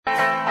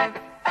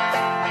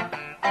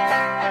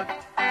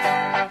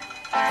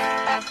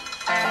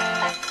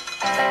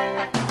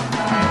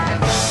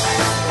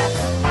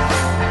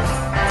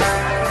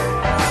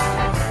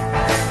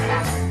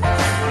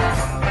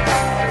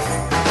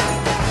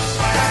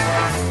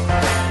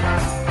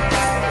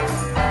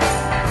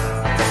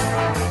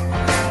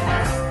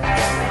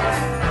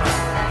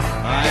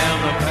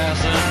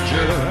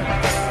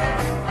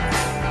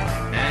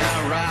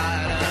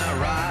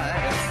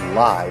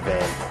live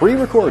and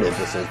pre-recorded.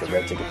 This is the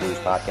Red Ticket Blues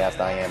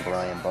podcast. I am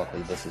Brian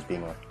Buckley. This is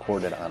being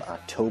recorded on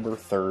October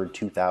 3rd,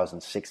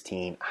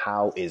 2016.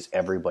 How is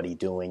everybody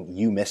doing?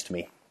 You missed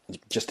me.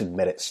 Just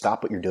admit it.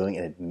 Stop what you're doing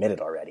and admit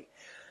it already.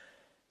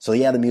 So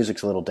yeah, the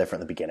music's a little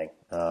different in the beginning.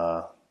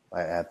 I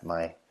had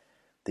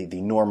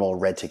the normal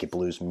Red Ticket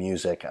Blues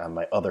music on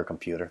my other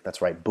computer.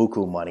 That's right,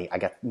 buku money.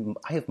 I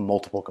have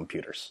multiple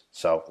computers.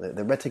 So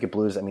the Red Ticket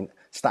Blues,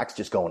 stock's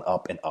just going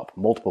up and up.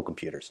 Multiple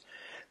computers.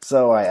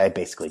 So I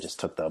basically just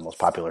took the most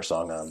popular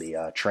song on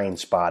the Train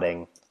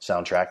Spotting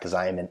soundtrack because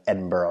I am in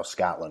Edinburgh,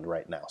 Scotland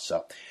right now.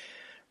 So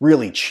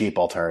really cheap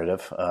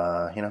alternative.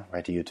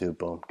 Right to YouTube,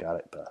 boom, got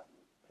it.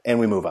 And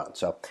we move on.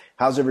 So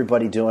how's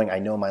everybody doing? I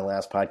know my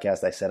last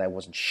podcast I said I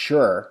wasn't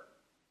sure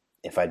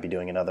if I'd be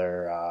doing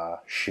another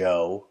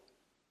show.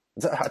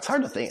 It's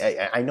hard to think.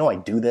 I know I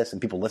do this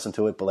and people listen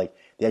to it, but like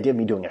the idea of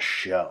me doing a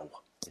show,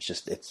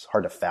 it's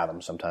hard to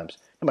fathom sometimes.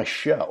 And my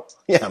show.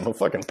 Yeah, I'm a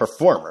fucking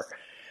performer.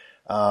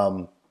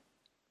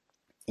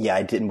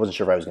 Yeah, wasn't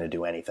sure if I was going to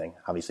do anything.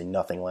 Obviously,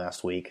 nothing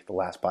last week. The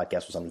last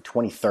podcast was on the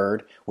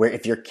 23rd, where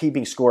if you're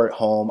keeping score at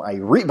home, I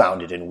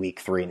rebounded in week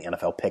 3 in the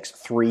NFL picks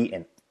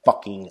 3-0.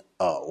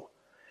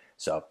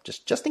 So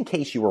just in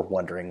case you were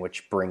wondering,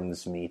 which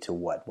brings me to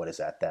what is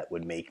that? That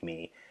would make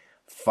me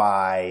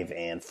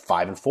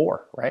 5-4,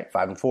 right?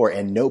 5-4,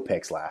 and no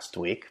picks last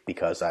week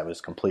because I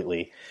was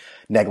completely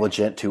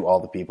negligent to all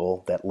the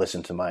people that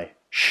listened to my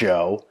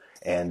show,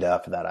 and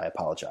for that I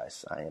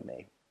apologize. I am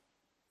a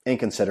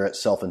inconsiderate,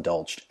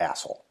 self-indulged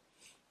asshole.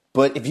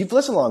 But if you've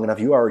listened long enough,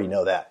 you already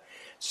know that.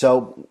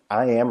 So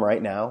I am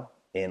right now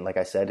like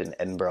I said, in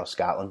Edinburgh,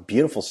 Scotland.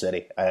 Beautiful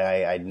city.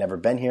 I'd never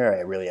been here.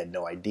 I really had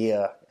no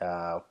idea.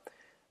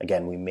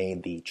 Again, we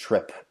made the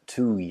trip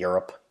to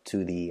Europe,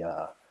 to the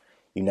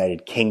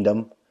United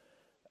Kingdom.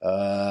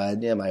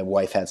 My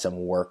wife had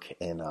some work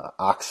in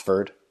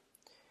Oxford.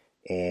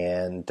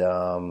 And,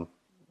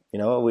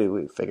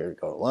 we figured we'd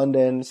go to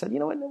London. We said, you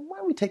know what, why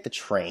don't we take the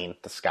train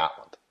to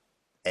Scotland?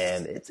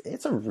 And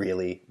it's a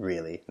really,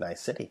 really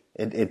nice city.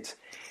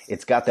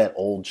 It's got that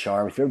old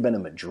charm. If you've ever been to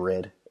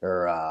Madrid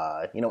or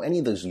any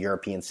of those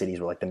European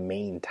cities where like the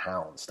main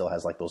town still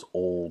has like those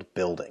old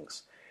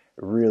buildings,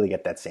 really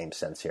get that same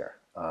sense here.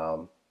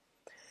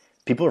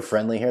 People are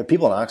friendly here.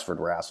 People in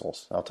Oxford were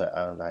assholes. I'll tell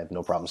you, I have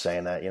no problem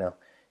saying that.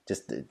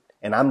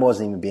 And I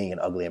wasn't even being an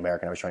ugly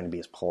American. I was trying to be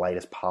as polite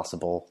as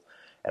possible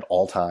at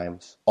all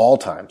times.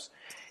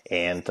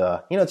 And,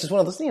 it's just one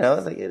of those,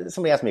 like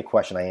somebody asked me a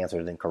question, I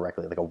answered it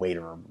incorrectly, like a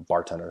waiter or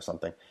bartender or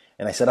something.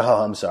 And I said,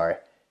 oh, I'm sorry.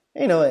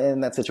 In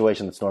that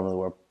situation, it's normally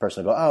where a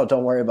person will go, oh,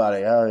 don't worry about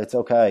it. Oh, it's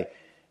okay.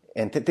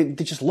 And they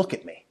just look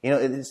at me.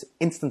 It's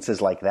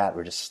instances like that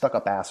where just stuck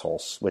up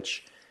assholes,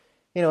 which,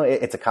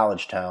 it's a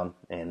college town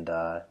and,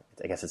 I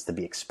guess it's to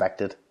be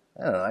expected.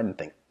 I don't know. I didn't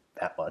think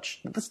that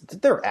much.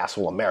 They're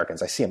asshole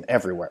Americans. I see them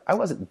everywhere. I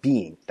wasn't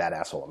being that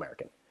asshole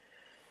American.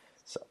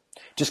 So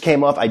just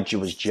came up. I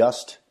was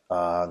just, in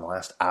the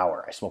last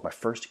hour, I smoked my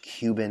first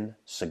Cuban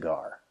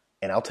cigar.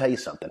 And I'll tell you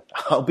something.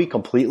 I'll be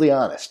completely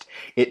honest.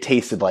 It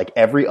tasted like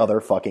every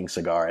other fucking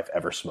cigar I've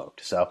ever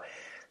smoked. So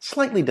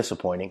slightly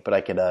disappointing, but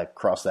I could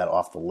cross that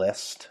off the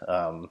list.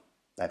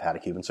 I've had a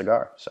Cuban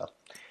cigar. So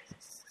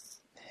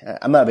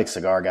I'm not a big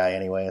cigar guy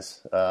anyways.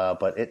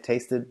 But it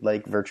tasted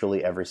like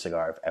virtually every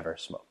cigar I've ever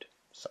smoked.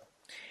 So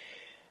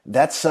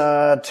that's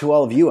to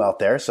all of you out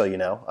there. So,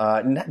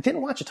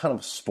 didn't watch a ton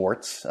of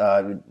sports,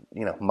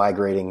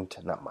 transitioning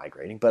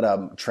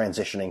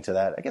to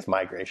that. I guess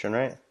migration,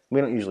 right? We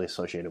don't usually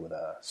associate it with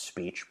a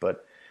speech,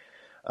 but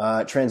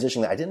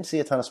transitioning. I didn't see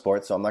a ton of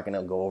sports, so I'm not going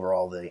to go over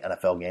all the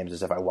NFL games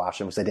as if I watched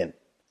them because I didn't.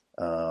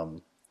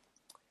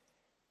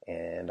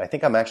 And I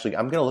think I'm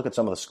going to look at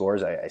some of the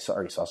scores. I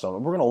already saw some.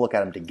 We're going to look at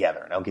them together,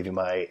 and I'll give you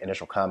my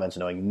initial comments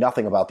knowing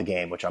nothing about the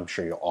game, which I'm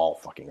sure you'll all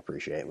fucking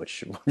appreciate,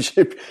 which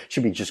should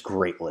be just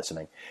great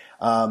listening.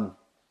 So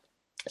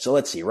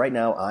let's see. Right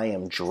now I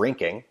am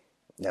drinking.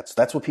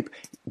 That's what people...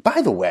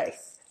 By the way,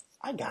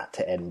 I got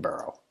to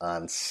Edinburgh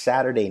on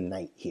Saturday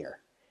night here,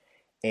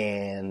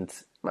 and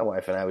my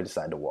wife and I, we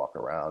decided to walk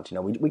around.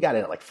 We got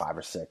in at like 5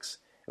 or 6.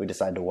 We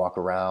decided to walk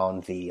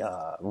around the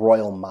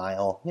Royal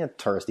Mile.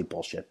 Touristy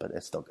bullshit, but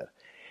it's still good.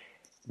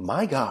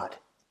 My God,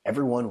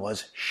 everyone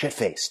was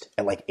shit-faced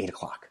at like 8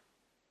 o'clock.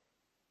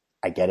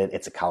 I get it.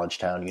 It's a college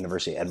town.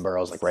 University of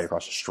Edinburgh is like right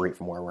across the street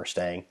from where we're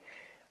staying.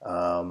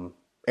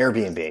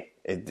 Airbnb.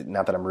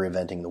 Not that I'm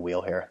reinventing the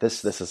wheel here.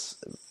 This is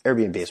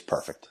Airbnb is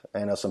perfect.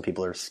 I know some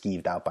people are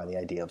skeeved out by the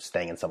idea of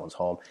staying in someone's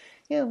home.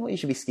 Yeah, well, you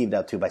should be skeeved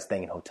out too by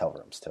staying in hotel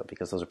rooms too,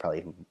 because those are probably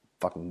even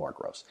fucking more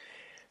gross.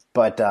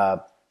 But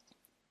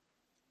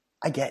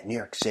I get New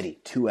York City,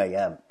 2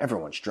 a.m.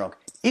 Everyone's drunk.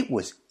 It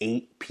was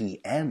 8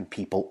 p.m.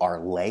 People are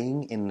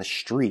laying in the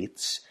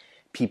streets.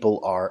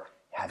 People are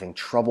having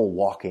trouble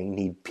walking.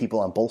 Need people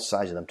on both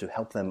sides of them to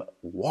help them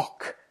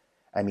walk.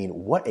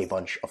 What a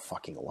bunch of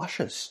fucking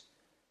lushes.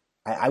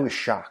 I was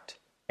shocked,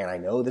 and I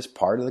know this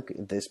part of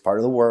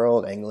the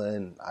world,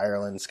 England,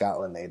 Ireland,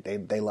 Scotland,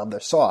 they love their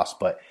sauce,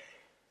 but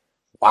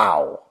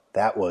wow,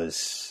 that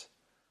was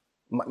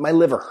my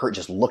liver hurt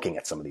just looking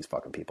at some of these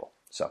fucking people.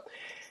 So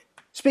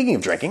Speaking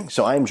of drinking,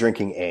 so I'm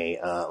drinking a,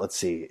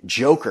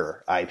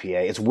 Joker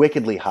IPA. It's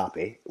wickedly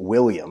hoppy.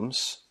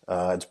 Williams.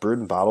 It's brewed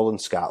and bottled in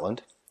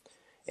Scotland.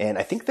 And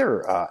I think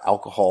their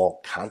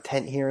alcohol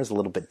content here is a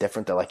little bit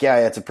different. They're like, yeah,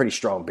 it's a pretty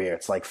strong beer.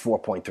 It's like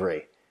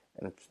 4.3.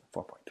 And it's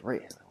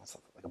 4.3. It's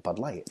like a Bud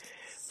Light.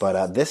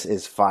 But this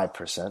is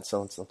 5%,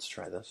 so let's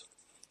try this.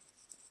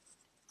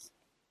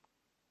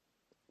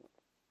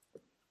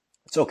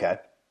 It's okay.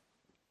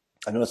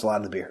 I notice a lot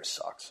of the beer here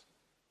sucks.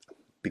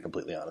 Be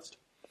completely honest.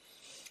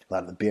 A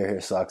lot of the beer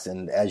here sucks,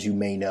 and as you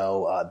may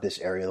know, this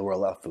area of the world,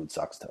 a lot of food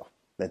sucks too.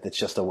 It's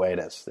just the way it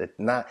is. It's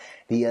not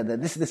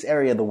this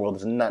area of the world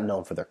is not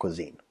known for their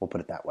cuisine. We'll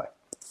put it that way.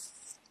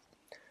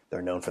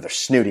 They're known for their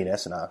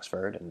snootiness in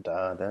Oxford, and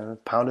they're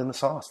pounding the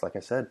sauce, like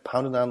I said,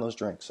 pounding on those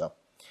drinks. So,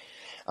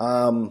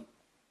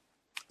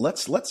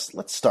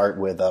 let's start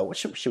with what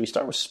should we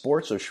start with,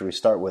 sports, or should we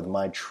start with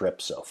my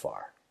trip so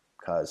far?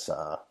 Because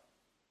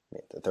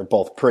they're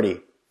both pretty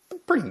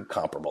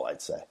comparable,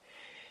 I'd say.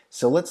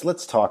 So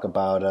let's talk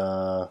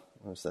about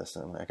what's this?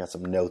 I got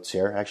some notes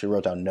here. I actually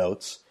wrote down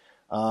notes.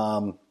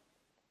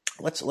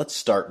 Let's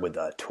start with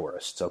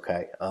tourists,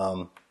 okay?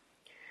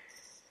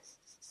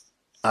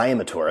 I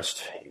am a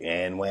tourist,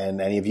 and when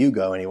any of you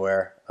go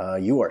anywhere,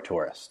 you are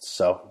tourists.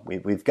 So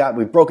we've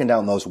broken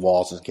down those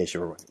walls in case you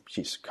were.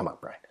 Jeez, come on,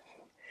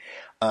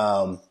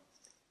 Brian.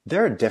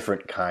 There are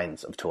different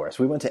kinds of tourists.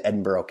 We went to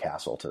Edinburgh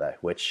Castle today,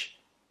 which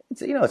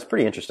it's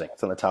pretty interesting.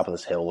 It's on the top of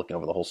this hill, looking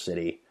over the whole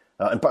city.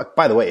 And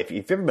by the way, if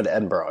you've ever been to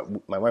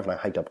Edinburgh, my wife and I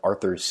hiked up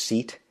Arthur's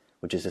Seat,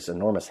 which is this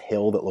enormous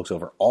hill that looks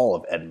over all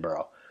of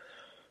Edinburgh.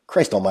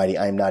 Christ almighty,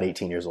 I am not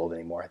 18 years old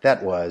anymore.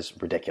 That was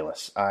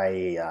ridiculous.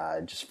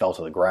 I just fell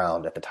to the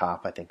ground at the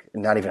top. I think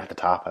not even at the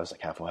top. I was like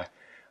halfway,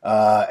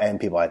 and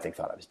people I think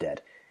thought I was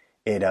dead.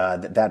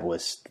 That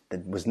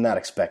was not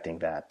expecting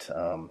that.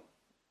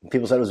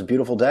 People said it was a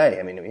beautiful day.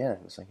 I mean, yeah,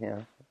 it was like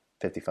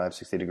 55,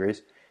 60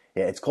 degrees.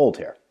 Yeah, it's cold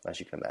here, as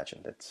you can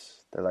imagine.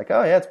 They're like,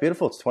 oh yeah, it's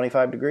beautiful. It's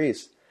 25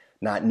 degrees.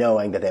 Not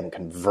knowing that they haven't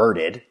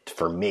converted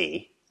for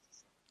me.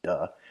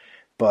 Duh.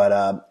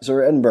 But so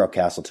we're at Edinburgh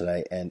Castle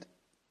today, and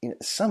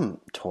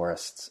some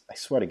tourists, I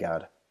swear to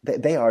God,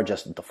 they are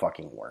just the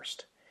fucking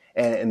worst.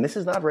 And this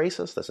is not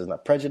racist. This is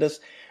not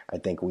prejudice. I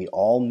think we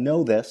all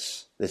know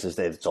this.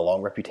 It's a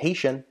long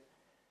reputation.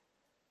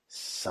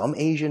 Some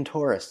Asian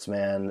tourists,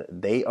 man,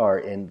 they are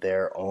in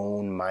their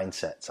own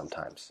mindset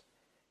sometimes.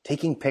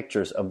 Taking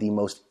pictures of the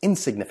most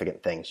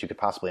insignificant things you could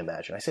possibly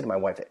imagine. I say to my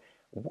wife,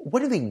 what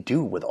do they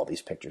do with all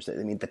these pictures? I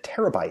mean, the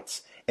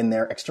terabytes in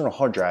their external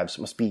hard drives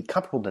must be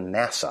comparable to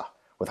NASA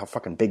with how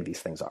fucking big these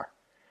things are.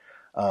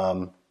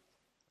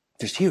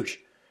 Just huge.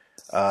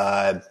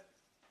 But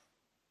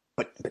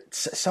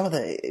some of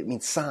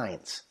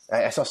signs.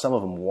 I saw some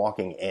of them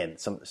walking in,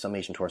 some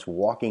Asian tourists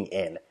walking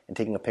in and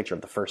taking a picture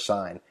of the first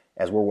sign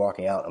as we're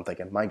walking out. I'm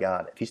thinking, my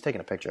God, if he's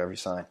taking a picture of every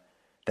sign,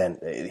 then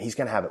he's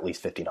going to have at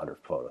least 1,500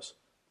 photos.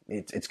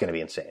 It's going to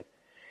be insane.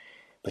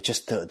 But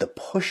just the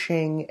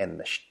pushing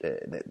and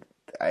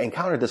I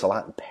encountered this a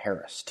lot in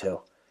Paris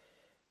too.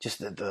 Just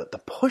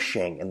the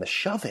pushing and the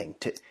shoving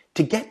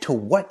to get to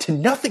what? To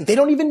nothing. They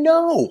don't even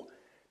know.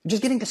 They're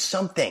just getting to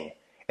something.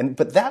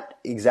 But that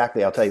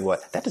exactly, I'll tell you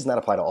what, that does not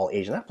apply to all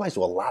Asians. That applies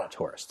to a lot of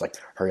tourists. Like,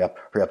 hurry up,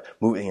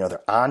 move.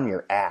 They're on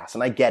your ass.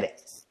 And I get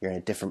it. You're in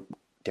a different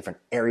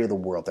area of the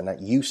world. They're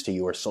not used to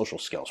your social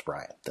skills,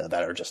 Brian. That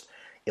are just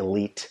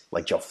elite,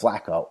 like Joe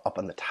Flacco, up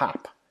on the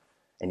top.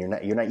 And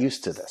you're not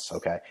used to this,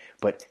 okay?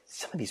 But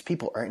some of these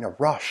people are in a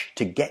rush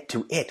to get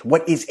to it.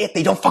 What is it?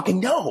 They don't fucking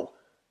know.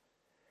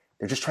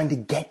 They're just trying to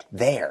get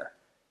there.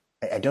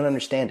 I don't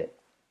understand it.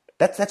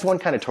 That's one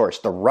kind of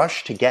tourist, the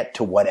rush to get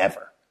to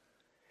whatever.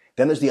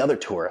 Then there's the other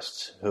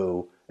tourists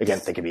who,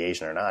 again, they could be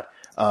Asian or not.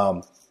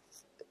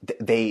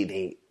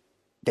 They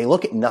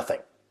look at nothing.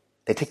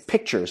 They take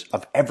pictures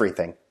of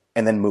everything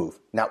and then move.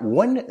 Not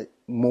one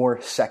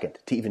more second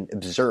to even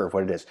observe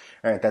what it is.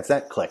 All right, that's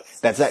that click.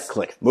 That's that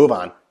click. Move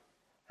on.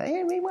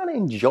 I may want to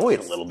enjoy it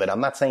a little bit. I'm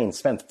not saying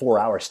spend 4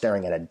 hours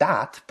staring at a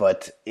dot,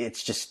 but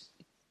it's just,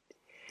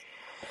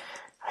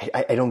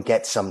 I don't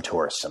get some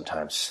tourists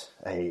sometimes.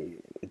 I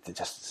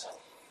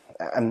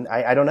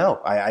don't know.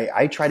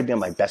 I try to be on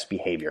my best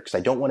behavior because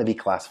I don't want to be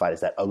classified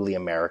as that ugly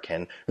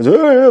American.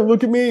 Oh,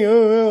 look at me.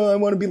 I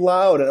want to be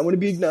loud and I want to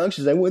be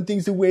obnoxious. I want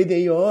things the way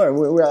they are,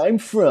 where I'm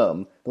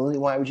from.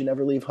 Why would you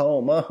never leave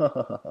home?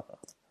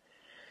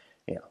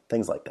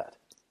 Things like that.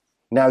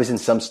 Now I was in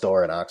some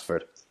store in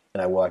Oxford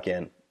and I walk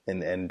in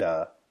and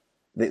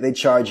they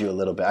charge you a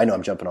little bit. I know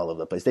I'm jumping all over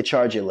the place. They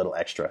charge you a little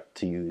extra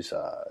to use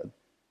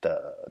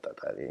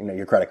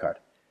your credit card.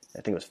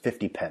 I think it was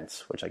 50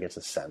 pence, which I guess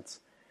is cents.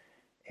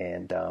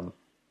 And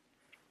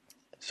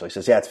so he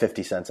says, yeah, it's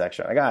 50 cents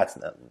extra. I got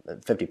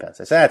it's 50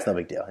 pence. I said, that's no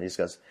big deal. He just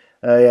goes,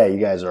 oh, yeah, you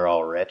guys are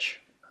all rich.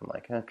 I'm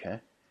like, okay. I'm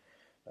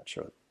not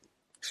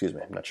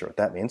sure what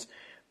that means.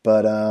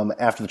 But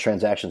after the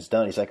transaction's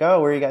done, he's like,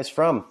 oh, where are you guys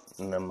from?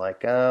 And I'm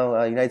like,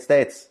 oh, United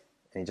States.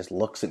 And he just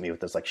looks at me with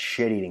this like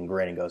shit-eating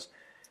grin and goes,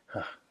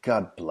 oh,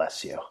 God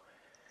bless you.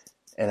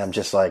 And I'm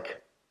just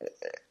like,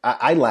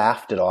 I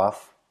laughed it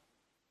off,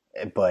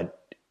 but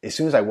as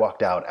soon as I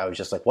walked out, I was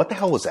just like, what the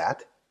hell was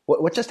that?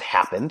 What just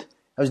happened?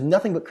 I was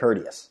nothing but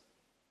courteous.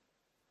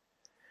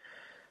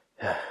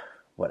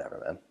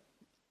 Whatever, man.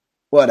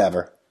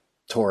 Whatever.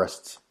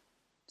 Tourists.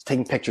 It's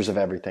taking pictures of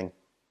everything.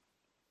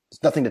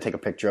 There's nothing to take a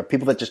picture of. The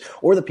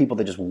people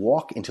that just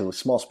walk into a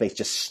small space,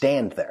 just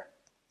stand there.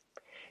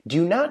 Do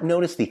you not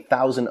notice the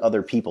 1,000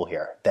 other people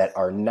here that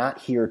are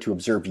not here to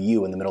observe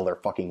you in the middle of their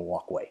fucking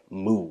walkway?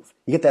 Move.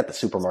 You get that at the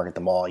supermarket,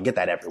 the mall. You get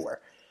that everywhere.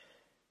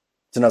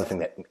 It's another thing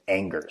that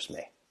angers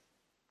me.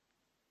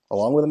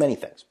 Along with many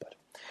things.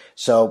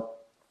 So,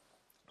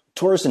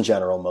 tourists in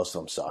general, most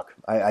of them suck.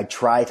 I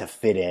try to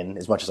fit in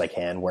as much as I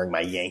can, wearing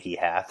my Yankee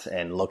hat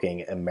and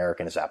looking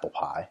American as apple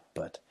pie.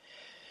 But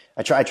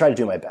I try to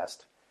do my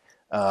best.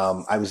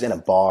 I was in a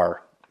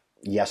bar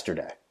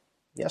yesterday.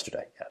 Yeah.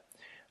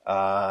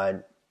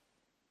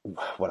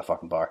 What a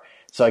fucking bar.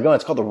 So I go in,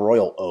 it's called the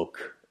Royal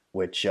Oak,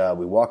 which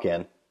we walk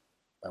in,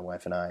 my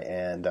wife and I,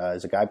 and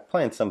there's a guy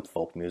playing some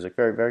folk music,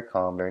 very, very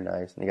calm, very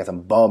nice. And he got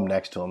some bum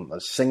next to him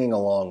singing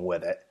along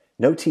with it.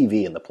 No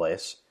TV in the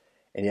place.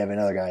 And you have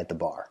another guy at the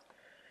bar.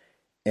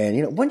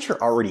 And, once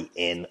you're already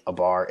in a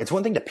bar, it's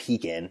one thing to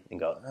peek in and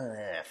go,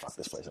 fuck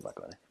this place, I'm not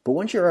going in. But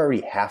once you're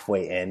already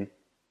halfway in,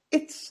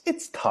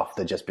 it's tough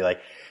to just be like,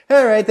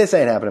 all right, this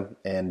ain't happening,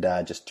 and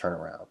just turn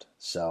around.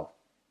 So,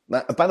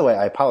 by the way,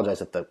 I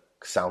apologize if the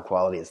sound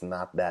quality is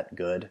not that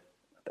good.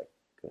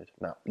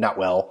 Not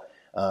well.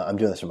 I'm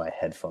doing this with my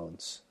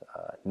headphones.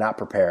 Not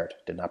prepared.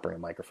 Did not bring a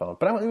microphone.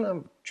 But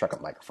I'm trucking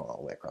a microphone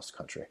all the way across the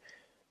country.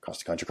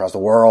 Across the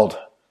world.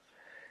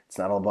 It's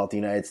not all about the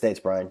United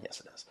States, Brian. Yes,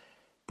 it is.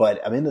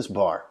 But I'm in this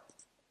bar.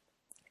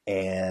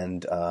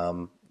 And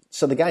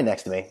so the guy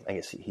next to me, I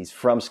guess he's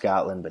from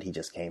Scotland, but he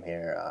just came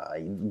here.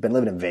 He's been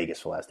living in Vegas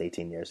for the last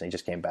 18 years, and he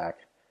just came back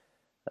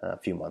a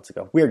few months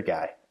ago. Weird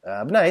guy.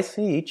 But nice.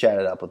 He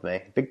chatted up with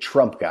me. Big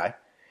Trump guy.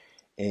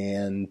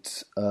 And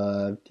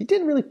he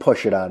didn't really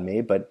push it on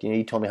me, but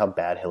he told me how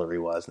bad Hillary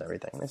was and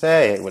everything. And I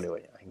said, hey, what do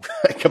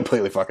I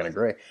completely fucking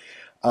agree.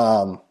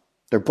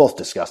 They're both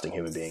disgusting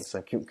human beings.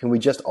 So can we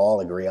just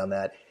all agree on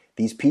that?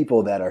 These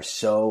people that are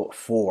so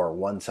for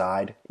one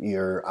side,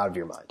 you're out of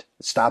your mind.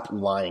 Stop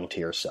lying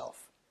to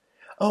yourself.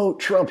 Oh,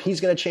 Trump,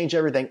 he's going to change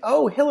everything.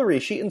 Oh, Hillary,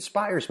 she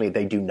inspires me.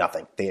 They do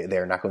nothing.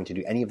 They're not going to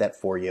do any of that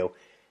for you.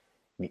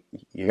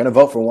 You're going to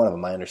vote for one of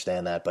them, I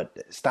understand that, but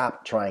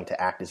stop trying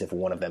to act as if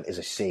one of them is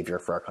a savior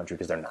for our country,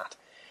 because they're not.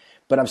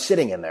 But I'm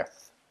sitting in there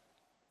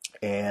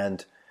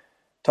and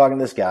talking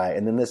to this guy,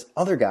 and then this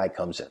other guy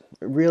comes in.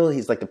 Really,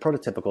 he's like the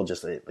prototypical,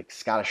 just like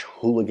Scottish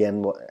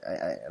hooligan.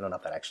 I don't know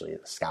if that actually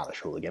is a Scottish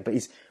hooligan, but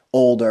he's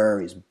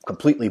older, he's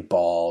completely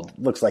bald,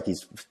 looks like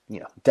he's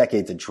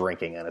decades of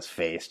drinking on his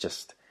face,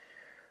 just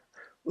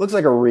looks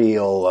like a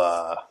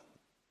real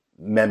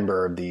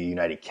member of the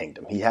United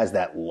Kingdom. He has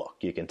that look,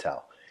 you can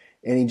tell.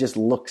 And he just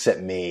looks at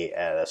me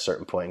at a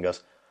certain point and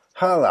goes,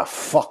 how the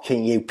fuck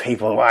can you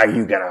people, why are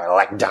you going to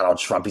elect Donald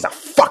Trump? He's a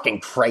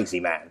fucking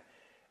crazy man.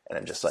 And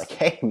I'm just like,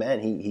 hey,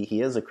 man,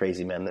 he is a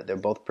crazy man. They're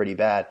both pretty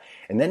bad.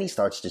 And then he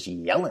starts just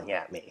yelling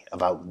at me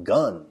about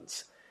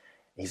guns.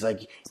 He's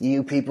like,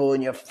 you people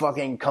and your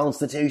fucking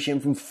constitution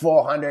from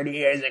 400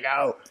 years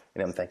ago.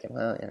 And I'm thinking,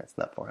 well, it's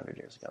not 400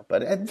 years ago.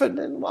 But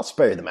I'll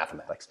spare you the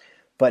mathematics.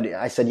 But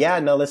I said, yeah,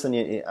 no,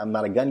 listen, I'm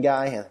not a gun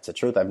guy. It's the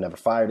truth. I've never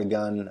fired a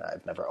gun.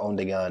 I've never owned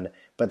a gun.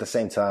 But at the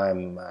same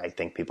time, I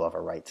think people have a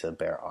right to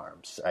bear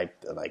arms. I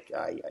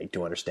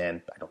do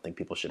understand. I don't think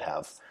people should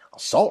have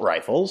assault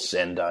rifles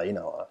and,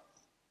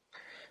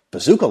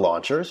 bazooka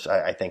launchers.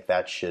 I think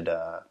that should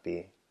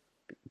be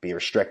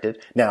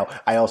restricted. Now,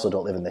 I also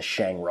don't live in the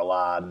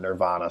Shangri-La,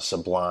 Nirvana,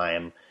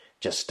 Sublime,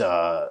 just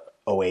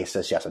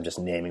Oasis. Yes, I'm just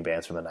naming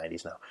bands from the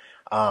 90s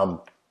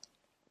now.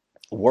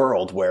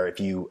 World where if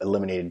you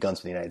eliminated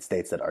guns from the United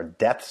States, that our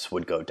deaths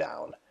would go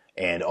down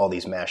and all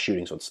these mass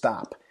shootings would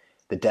stop.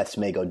 The deaths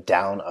may go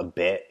down a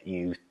bit.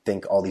 You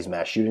think all these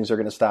mass shootings are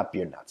going to stop?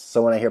 You're nuts.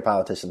 So when I hear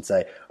politicians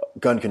say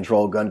gun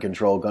control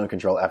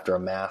after a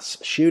mass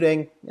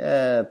shooting,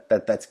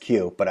 that's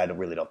cute, but I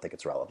really don't think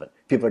it's relevant.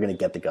 People are going to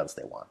get the guns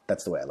they want.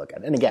 That's the way I look at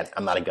it. And again,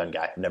 I'm not a gun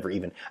guy. I don't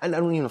even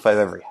know if I've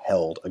ever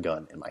held a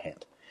gun in my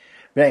hand.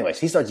 But anyways,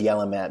 he starts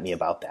yelling at me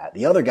about that.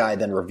 The other guy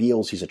then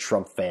reveals he's a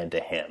Trump fan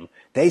to him.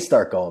 They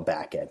start going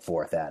back and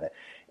forth at it.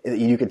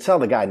 You can tell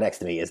the guy next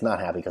to me is not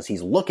happy because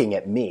he's looking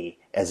at me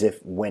as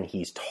if when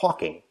he's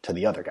talking to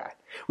the other guy,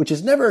 which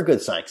is never a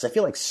good sign because I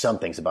feel like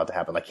something's about to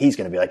happen. Like he's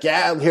going to be like,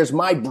 yeah, here's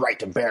my right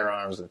to bear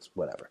arms. It's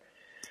whatever.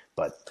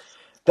 But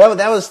that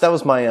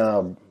was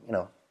my,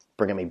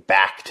 bringing me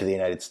back to the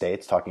United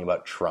States, talking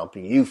about Trump.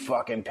 You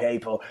fucking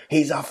people,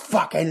 he's a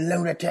fucking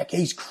lunatic.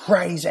 He's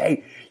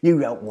crazy. You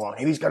don't want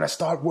him. He's going to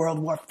start World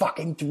War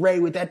fucking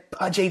III with that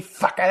pudgy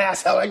fucking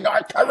asshole in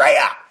North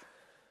Korea.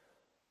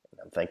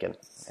 And I'm thinking,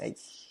 hey,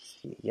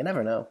 you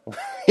never know.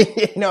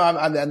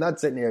 I'm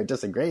not sitting here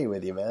disagreeing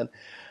with you, man.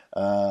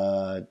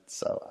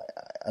 So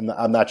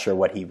I'm not sure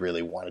what he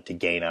really wanted to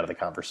gain out of the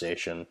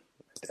conversation.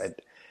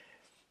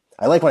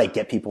 I like when I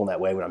get people in that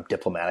way when I'm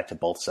diplomatic to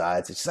both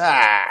sides. It's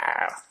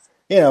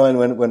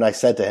And when I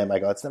said to him, I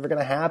go, it's never going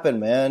to happen,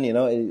 man.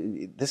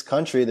 This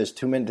country, there's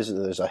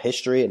there's a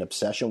history and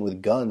obsession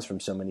with guns from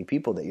so many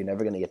people that you're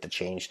never going to get to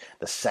change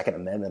the Second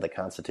Amendment of the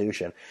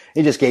Constitution.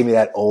 He just gave me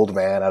that old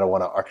man. I don't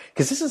want to,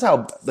 because this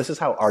is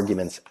how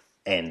arguments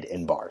end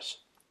in bars.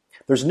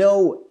 There's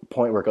no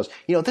point where it goes,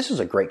 this was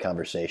a great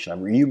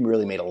conversation. You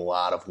really made a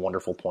lot of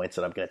wonderful points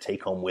that I'm going to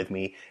take home with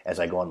me as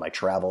I go on my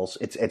travels.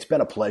 It's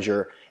been a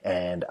pleasure,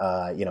 and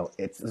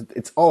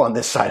it's all on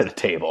this side of the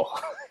table.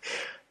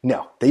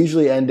 No, they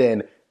usually end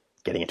in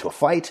getting into a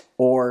fight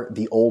or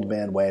the old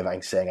man way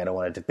of saying I don't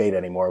want to debate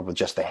anymore with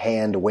just the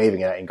hand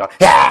waving at it and going,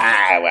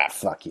 well,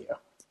 fuck you.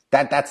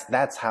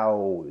 That's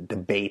how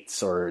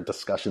debates or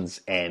discussions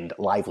end,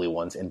 lively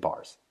ones, in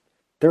bars.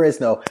 There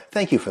is no,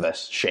 thank you for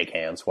this, shake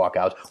hands, walk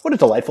out. What a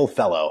delightful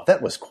fellow.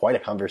 That was quite a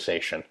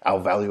conversation. I'll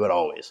value it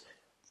always.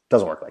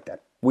 Doesn't work like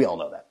that. We all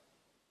know that.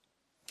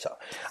 So,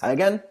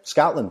 again,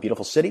 Scotland,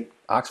 beautiful city.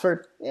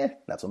 Oxford,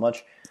 not so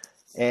much.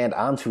 And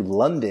on to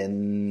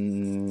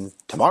London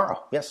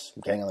tomorrow. Yes,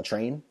 I'm getting on the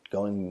train,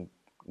 going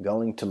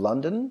to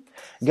London.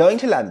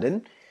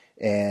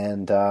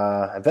 And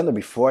I've been there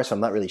before, so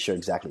I'm not really sure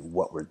exactly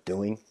what we're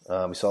doing.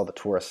 We saw the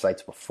tourist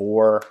sites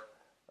before.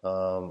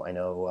 I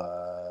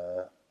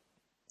know...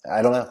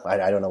 I don't know.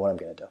 I don't know what I'm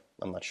going to do.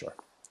 I'm not sure.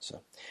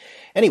 So,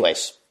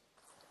 anyways,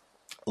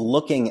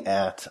 looking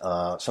at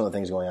some of the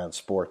things going on in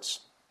sports,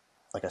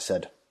 like I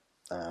said,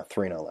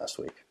 3-0 last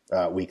week.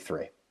 Week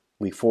 3.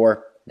 Week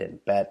 4,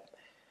 didn't bet.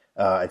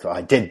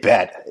 I did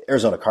bet.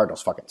 Arizona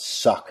Cardinals fucking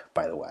suck,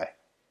 by the way.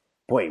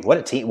 Boy, what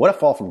a team. What a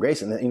fall from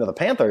grace. And, the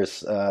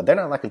Panthers, they're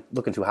not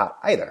looking too hot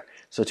either.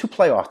 So 2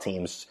 playoff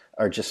teams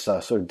are just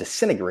sort of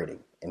disintegrating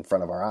in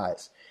front of our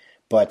eyes.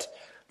 But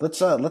let's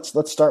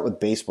start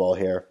with baseball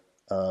here.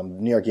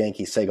 New York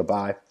Yankees say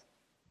goodbye.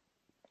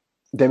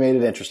 They made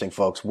it interesting,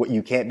 folks.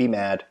 You can't be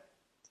mad.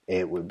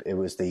 It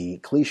was the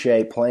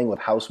cliche playing with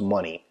house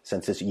money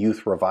since this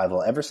youth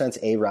revival. Ever since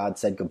A-Rod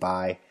said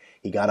goodbye,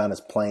 he got on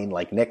his plane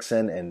like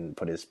Nixon and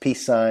put his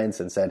peace signs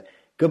and said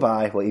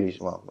goodbye.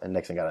 And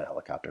Nixon got on a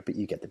helicopter, but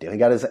you get the deal. He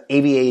got his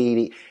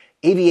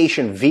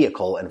aviation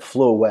vehicle and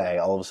flew away.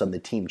 All of a sudden, the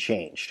team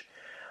changed,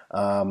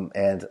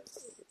 and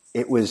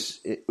it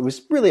was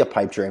really a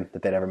pipe dream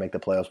that they'd ever make the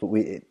playoffs. But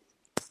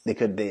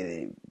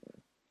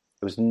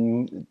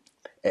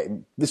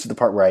this is the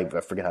part where I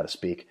forget how to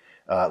speak.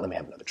 Let me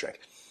have another drink.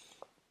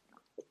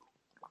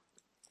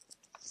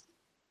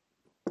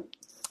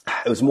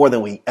 It was more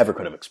than we ever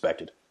could have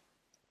expected.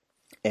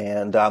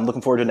 And I'm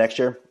looking forward to next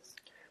year.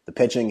 The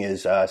pitching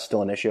is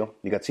still an issue.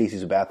 You got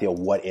CC Sabathia.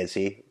 What is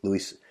he?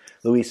 Luis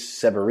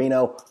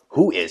Severino.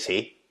 Who is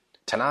he?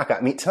 Tanaka.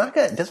 I mean,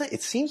 Tanaka,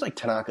 it seems like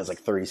Tanaka is like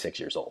 36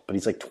 years old, but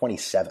he's like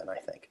 27, I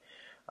think.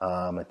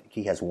 I think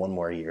he has one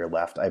more year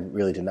left. I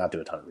really did not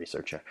do a ton of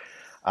research here.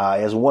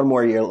 He has one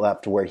more year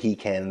left where he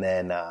can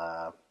then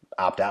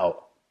opt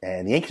out.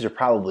 And the Yankees are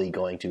probably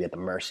going to be at the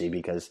mercy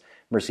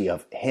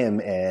of him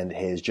and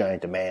his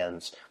giant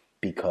demands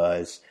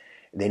because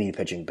they need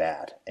pitching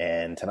bad.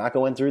 And Tanaka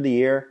went through the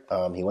year.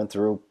 Had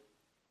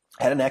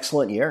an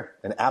excellent year,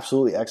 an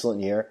absolutely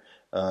excellent year.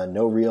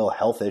 No real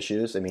health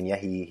issues. I mean,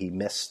 he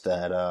missed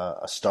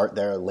a start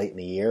there late in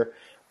the year,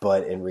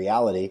 but in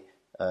reality,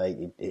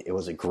 it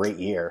was a great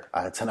year.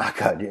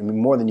 Tanaka, I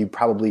mean, more than you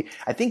probably.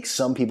 I think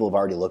some people have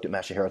already looked at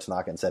Masahiro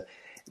Tanaka and said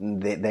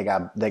they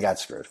got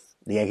screwed.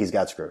 The Yankees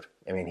got screwed.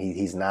 I mean,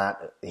 he's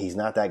not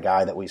that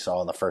guy that we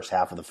saw in the first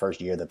half of the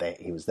first year that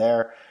he was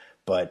there.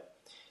 But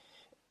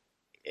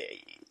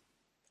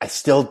I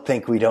still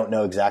think we don't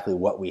know exactly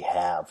what we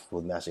have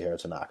with Masahiro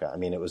Tanaka. I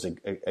mean, it was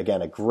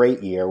again a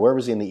great year. Where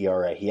was he in the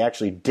ERA? He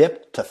actually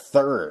dipped to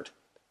third,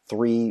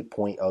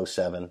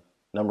 3.07,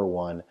 number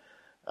one.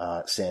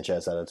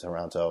 Sanchez out of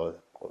Toronto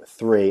with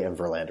 3 and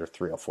Verlander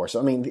 3.04. So,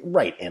 I mean,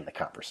 right in the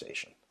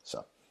conversation.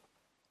 So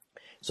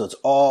it's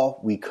all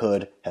we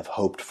could have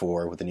hoped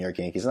for with the New York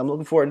Yankees. And I'm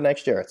looking forward to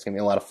next year. It's going to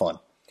be a lot of fun.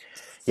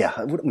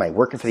 Yeah, what am I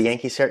working for the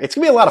Yankees here? It's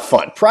going to be a lot of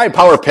fun. Pride,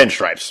 power,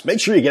 pinstripes. Make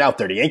sure you get out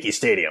there to Yankee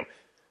Stadium.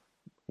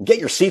 Get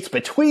your seats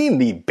between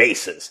the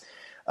bases.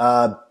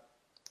 So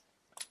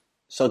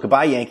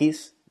goodbye,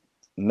 Yankees.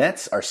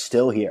 Mets are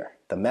still here.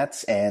 The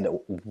Mets, and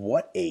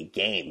what a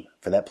game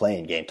for that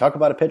playing game. Talk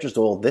about a pitcher's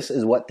duel. This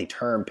is what the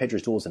term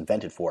pitcher's duel is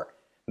invented for.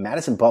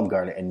 Madison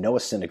Bumgarner and Noah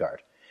Syndergaard.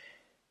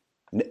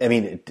 I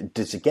mean,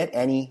 does it get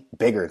any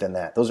bigger than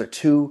that? Those are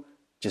 2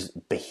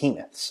 just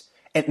behemoths.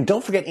 And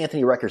don't forget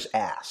Anthony Recker's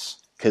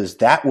ass, because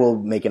that will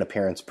make an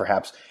appearance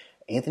perhaps.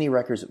 Anthony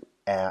Recker's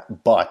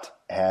butt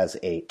has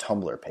a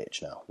Tumblr page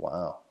now.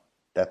 Wow.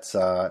 That's,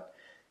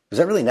 is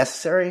that really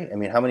necessary? I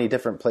mean, how many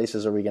different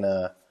places are we going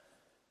to,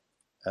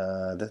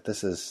 or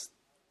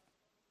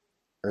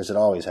has it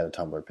always had a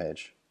Tumblr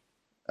page?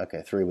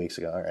 Okay, 3 weeks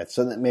ago. All right,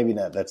 so maybe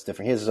that's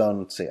different. He has his own.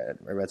 Let's see, I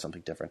read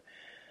something different.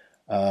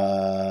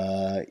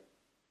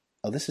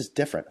 This is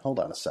different. Hold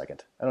on a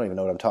second. I don't even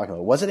know what I'm talking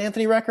about. Was it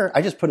Anthony Recker?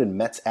 I just put in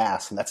Mets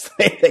ass, and that's the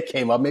thing that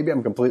came up. Maybe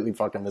I'm completely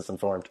fucking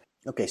misinformed.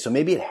 Okay, so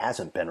maybe it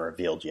hasn't been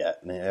revealed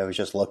yet. I was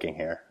just looking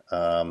here.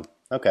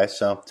 Okay,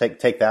 so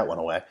take that one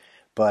away.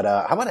 But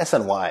how about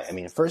SNY? I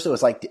mean, first it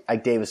was like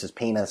Ike Davis's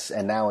penis,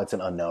 and now it's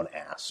an unknown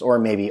ass, or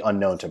maybe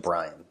unknown to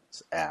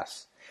Brian's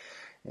ass.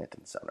 Yeah, it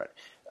didn't sound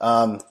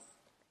right.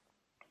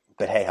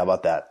 But hey, how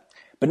about that?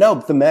 But no,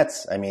 the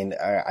Mets. I mean,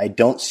 I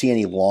don't see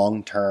any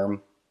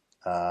long-term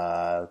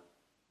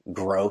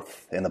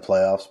growth in the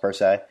playoffs per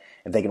se.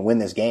 If they can win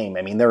this game,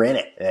 I mean, they're in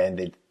it,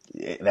 and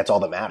that's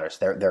all that matters.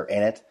 They're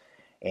in it,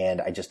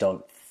 and I just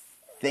don't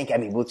think. I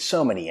mean, with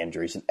so many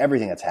injuries and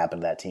everything that's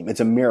happened to that team, it's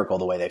a miracle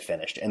the way they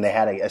finished, and they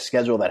had a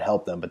schedule that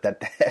helped them. But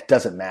that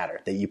doesn't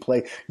matter. That you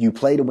play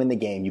to win the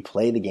game. You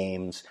play the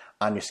games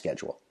on your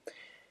schedule.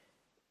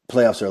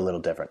 Playoffs are a little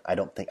different. I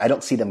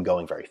don't see them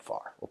going very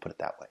far. We'll put it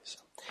that way. So,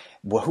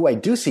 well, who I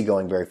do see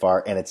going very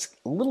far, and it's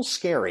a little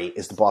scary,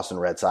 is the Boston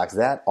Red Sox.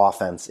 That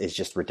offense is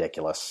just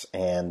ridiculous,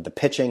 and the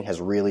pitching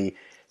has really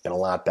been a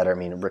lot better. I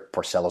mean, Rick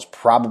Porcello's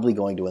probably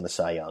going to win the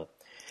Cy Young,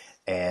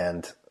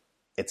 and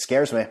it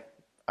scares me.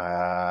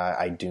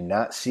 I do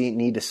not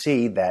need to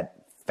see that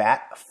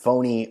fat,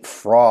 phony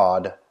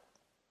fraud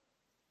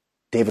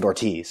David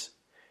Ortiz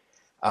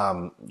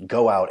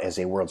go out as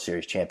a World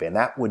Series champion.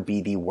 That would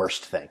be the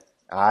worst thing.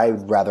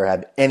 I'd rather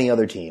have any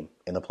other team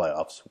in the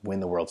playoffs win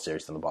the World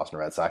Series than the Boston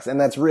Red Sox.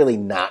 And that's really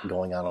not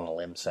going out on a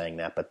limb saying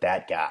that, but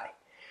that guy,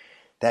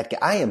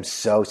 I am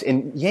so,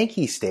 in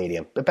Yankee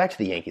Stadium, but back to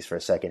the Yankees for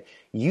a second,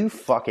 you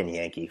fucking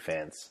Yankee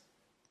fans,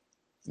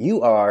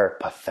 you are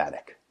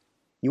pathetic.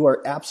 You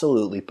are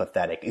absolutely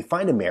pathetic. You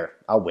find a mirror.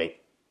 I'll wait.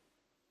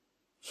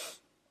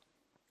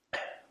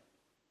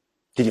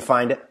 Did you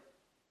find it?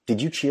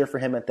 Did you cheer for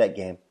him at that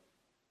game?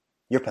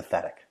 You're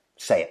pathetic.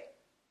 Say it.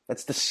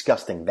 That's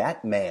disgusting.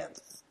 That man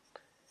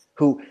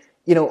who,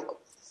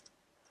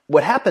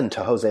 what happened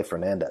to Jose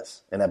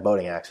Fernandez in that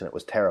boating accident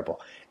was terrible.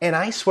 And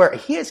I swear,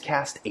 he has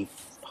cast a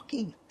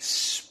fucking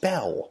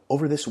spell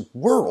over this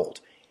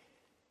world.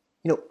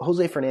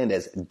 Jose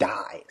Fernandez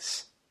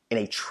dies in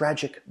a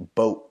tragic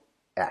boat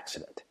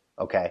accident,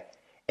 okay?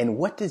 And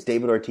what does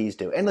David Ortiz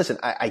do? And listen,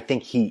 I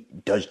think he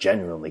does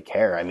genuinely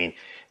care. I mean,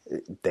 I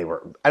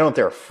don't know if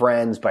they were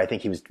friends, but I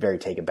think he was very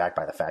taken back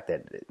by the fact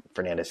that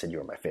Fernandez said, "You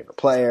were my favorite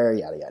player,"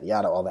 yada, yada,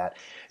 yada, all that.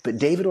 But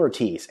David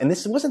Ortiz, and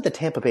this wasn't the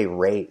Tampa Bay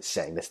Rays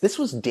saying this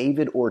was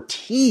David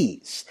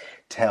Ortiz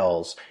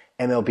tells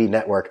MLB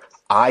Network,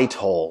 "I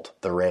told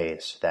the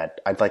Rays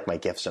that I'd like my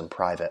gifts in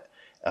private,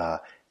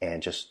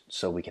 and just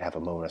so we could have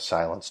a moment of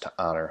silence to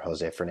honor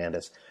Jose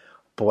Fernandez."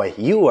 Boy,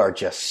 you are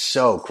just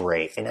so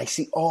great. And I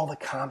see all the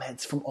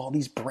comments from all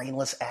these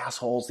brainless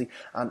assholes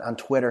on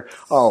Twitter.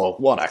 Oh,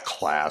 what a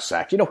class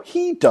act.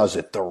 He does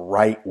it the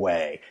right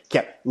way.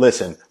 Yeah,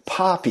 listen,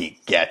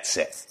 Poppy gets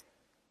it.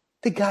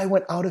 The guy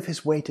went out of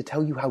his way to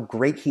tell you how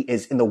great he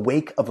is in the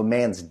wake of a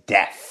man's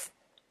death.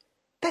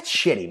 That's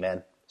shitty,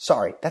 man.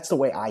 Sorry, that's the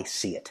way I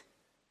see it.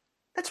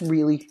 That's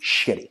really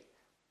shitty.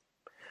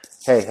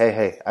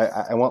 Hey,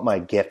 I want my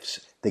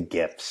gifts, the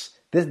gifts.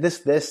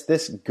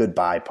 This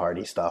goodbye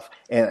party stuff,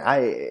 and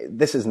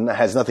this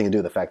has nothing to do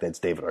with the fact that it's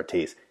David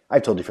Ortiz.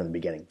 I've told you from the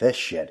beginning, this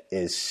shit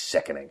is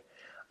sickening.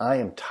 I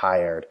am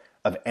tired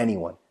of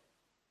anyone,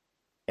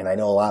 and I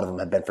know a lot of them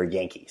have been for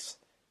Yankees.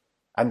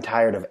 I'm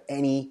tired of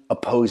any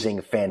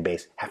opposing fan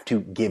base have to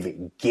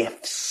give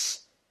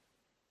gifts.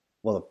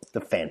 Well,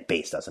 the fan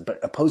base doesn't, but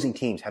opposing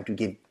teams have to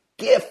give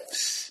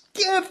gifts.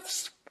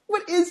 Gifts!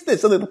 What is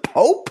this? Are they the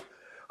Pope?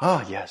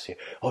 Oh, yes.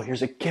 Oh,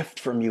 here's a gift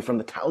from you, from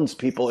the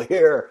townspeople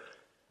here.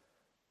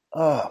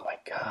 Oh, my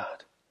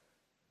God.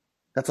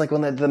 That's like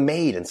when the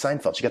maid in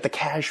Seinfeld, she got the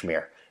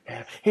cashmere.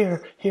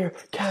 Here,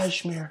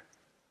 cashmere.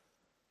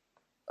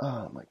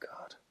 Oh, my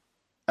God.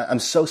 I'm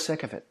so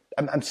sick of it.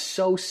 I'm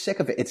so sick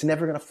of it. It's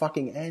never going to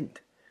fucking end.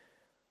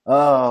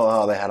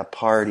 Oh, they had a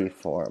party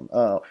for him.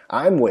 Oh,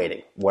 I'm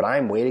waiting. What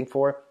I'm waiting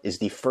for is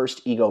the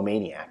first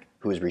egomaniac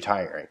who is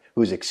retiring,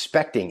 who is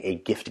expecting a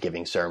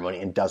gift-giving ceremony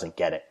and doesn't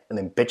get it, and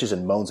then bitches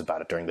and moans about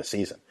it during the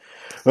season.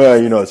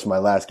 It's my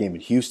last game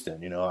in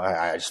Houston.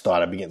 I just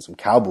thought I'd be getting some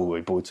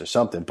cowboy boots or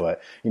something,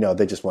 but,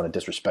 they just want to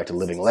disrespect a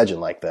living legend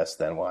like this.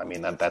 Then, well, I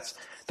mean, that's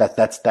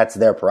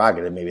their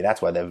prerogative. Maybe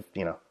that's why they've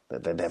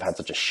had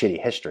such a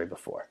shitty history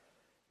before.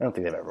 I don't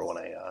think they've ever won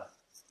a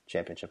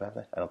championship, have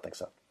they? I don't think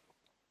so.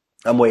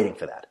 I'm waiting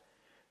for that.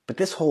 But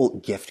this whole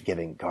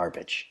gift-giving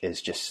garbage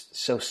is just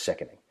so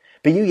sickening.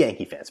 But you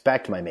Yankee fans,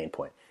 back to my main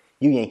point.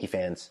 You Yankee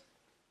fans,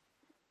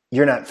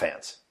 you're not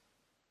fans.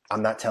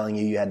 I'm not telling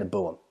you had to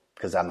boo him,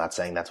 because I'm not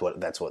saying that's what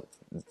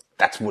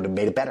would have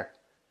made it better.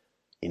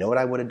 You know what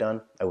I would have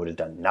done? I would have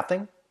done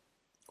nothing,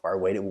 or I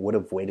would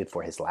have waited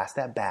for his last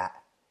at bat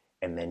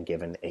and then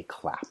given a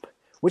clap,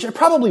 which I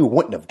probably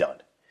wouldn't have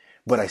done,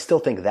 but I still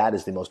think that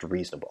is the most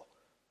reasonable.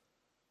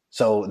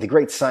 So the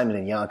great Simon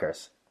in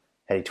Yonkers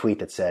had a tweet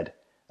that said,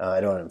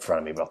 I don't have it in front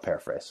of me, but I'll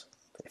paraphrase.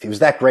 If he was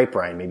that great,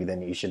 Brian, maybe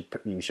then you should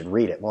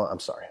read it. Well, I'm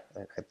sorry.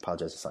 I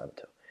apologize to Simon,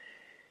 too. It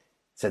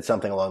said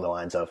something along the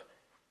lines of,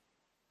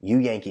 you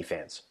Yankee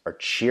fans are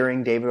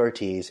cheering David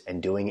Ortiz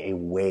and doing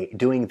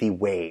the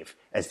wave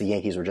as the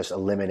Yankees were just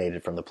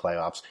eliminated from the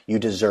playoffs. You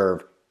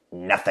deserve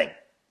nothing.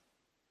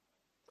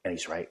 And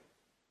he's right.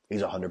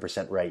 He's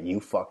 100% right. You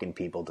fucking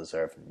people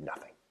deserve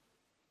nothing.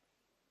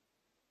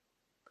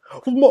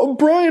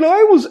 Brian,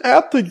 I was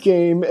at the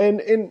game,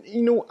 and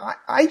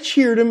I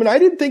cheered him, and I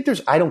didn't think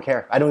I don't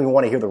care. I don't even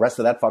want to hear the rest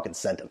of that fucking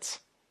sentence.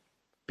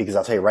 Because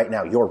I'll tell you right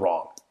now, you're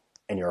wrong,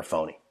 and you're a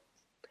phony.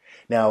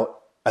 Now,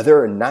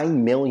 there are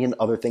 9 million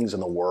other things in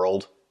the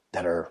world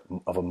that are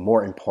of a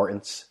more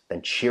importance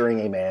than cheering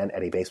a man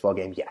at a baseball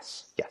game?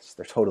 Yes,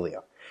 there totally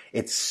are.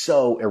 It's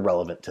so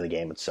irrelevant to the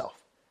game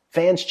itself.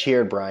 Fans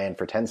cheered Brian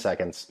for 10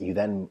 seconds.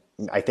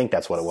 I think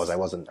that's what it was. I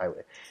only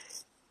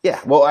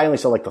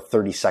saw like the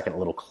 30-second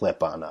little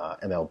clip on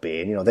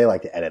MLB. And, they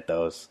like to edit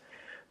those.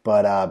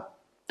 But I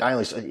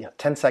only saw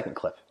 10-second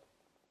clip.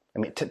 I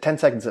mean, 10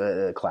 seconds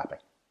clapping.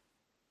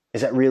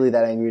 Is that really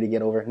that angry to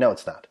get over? No,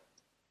 it's not.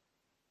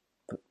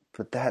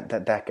 But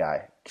that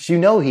guy, because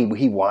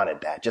he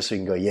wanted that, just so he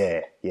can go,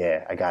 yeah,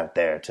 I got it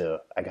there too.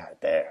 I got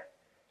it there.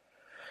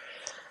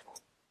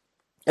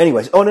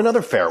 Anyways, and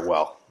another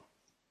farewell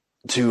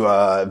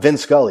to Vin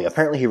Scully.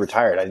 Apparently he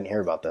retired. I didn't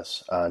hear about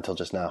this until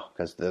just now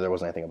because there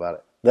wasn't anything about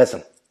it.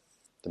 Listen,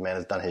 the man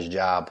has done his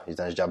job. He's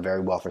done his job very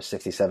well for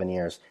 67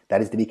 years.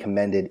 That is to be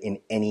commended in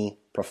any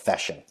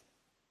profession.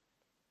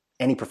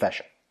 Any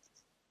profession.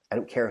 I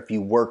don't care if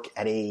you work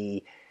at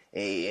a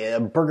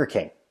Burger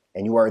King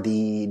and you are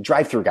the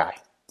drive-thru guy.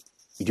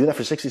 You do that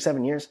for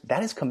 67 years,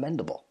 that is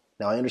commendable.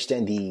 Now, I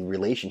understand the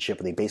relationship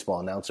with a baseball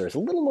announcer is a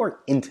little more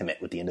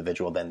intimate with the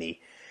individual than the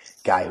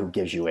guy who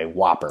gives you a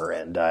Whopper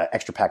and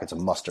extra packets of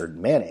mustard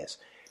and mayonnaise.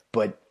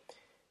 But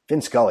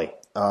Vin Scully,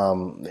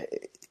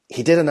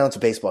 he did announce a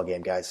baseball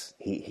game, guys.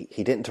 He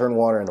didn't turn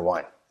water into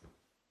wine.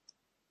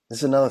 This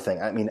is another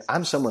thing. I mean,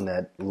 I'm someone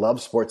that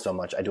loves sports so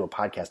much, I do a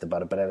podcast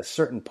about it, but at a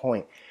certain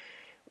point,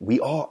 we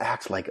all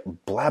act like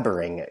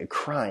blabbering,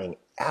 crying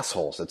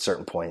assholes at a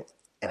certain point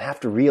and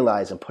have to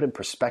realize and put in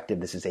perspective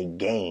this is a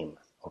game,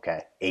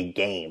 okay? A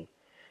game.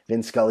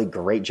 Vin Scully,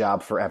 great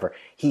job forever.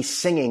 He's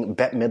singing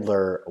Bette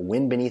Midler,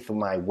 Wind Beneath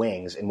My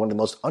Wings, in one of the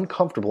most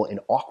uncomfortable and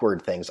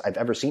awkward things I've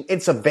ever seen.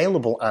 It's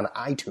available on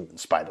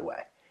iTunes, by the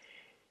way.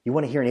 You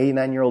want to hear an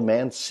 89-year-old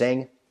man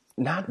sing?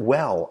 Not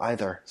well,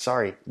 either.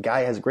 Sorry.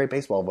 Guy has a great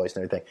baseball voice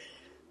and everything.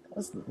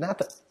 That's not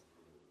the...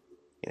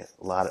 a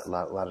lot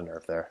of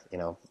nerve there.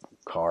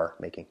 Car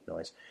making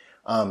noise.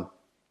 Where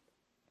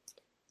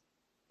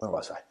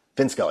was I?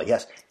 Vin Scully,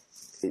 yes.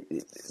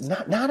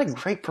 Not a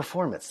great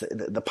performance.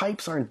 The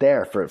pipes aren't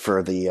there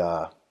for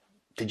the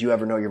Did You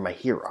Ever Know You're My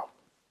Hero?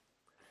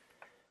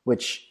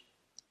 Which,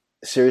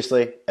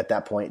 seriously, at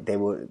that point,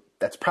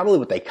 that's probably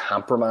what they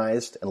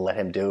compromised and let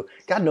him do.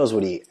 God knows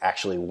what he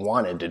actually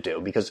wanted to do,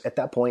 because at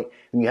that point,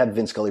 when you have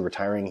Vin Scully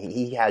retiring,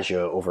 he has you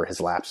over his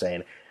lap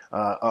saying,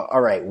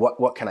 all right,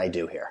 what can I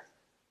do here?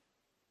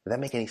 Did that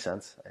make any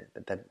sense?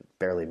 That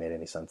barely made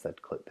any sense, that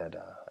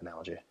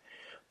analogy.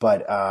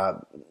 But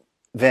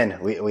Vin,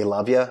 we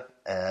love you.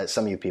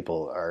 Some of you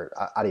people are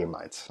out of your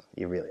minds.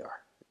 You really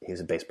are.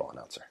 He's a baseball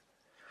announcer.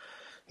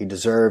 He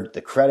deserved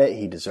the credit.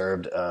 He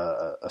deserved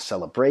a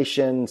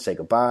celebration, say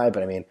goodbye.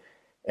 But I mean,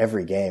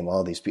 every game,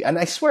 all these people, and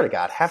I swear to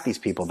God, half these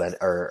people that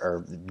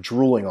are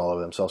drooling all over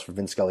themselves for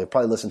Vin Scully have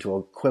probably listened to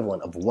an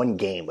equivalent of one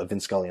game of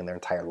Vin Scully in their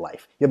entire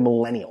life. You have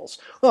millennials.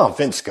 Oh,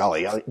 Vin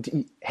Scully.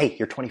 Hey,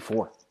 you're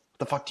 24.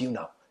 The fuck do you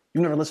know?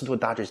 You've never listened to a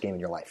Dodgers game in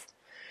your life.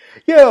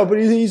 Yeah, but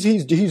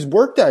he's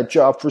worked that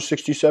job for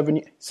 67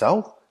 years.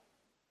 So?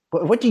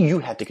 What do you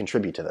have to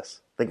contribute to this?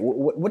 Like,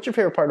 what's your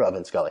favorite part about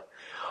Vin Scully?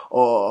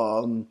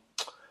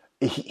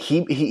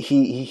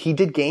 He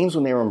did games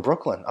when they were in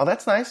Brooklyn. Oh,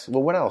 that's nice.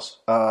 Well, what else?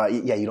 Yeah,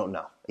 you don't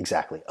know.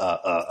 Exactly.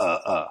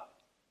 I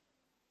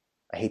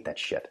hate that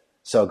shit.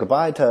 So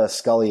goodbye to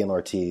Scully and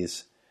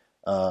Ortiz.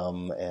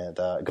 And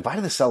goodbye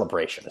to the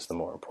celebration is the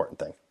more important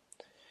thing.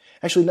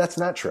 Actually, that's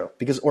not true,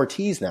 because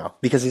Ortiz now,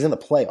 because he's in the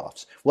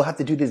playoffs, will have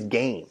to do this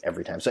game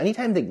every time. So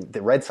anytime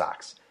the Red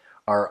Sox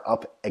are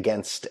up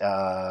against,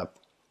 they're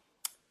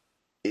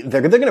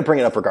going to bring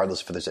it up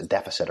regardless if there's a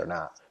deficit or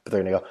not. But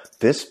they're going to go,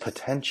 this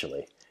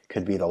potentially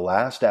could be the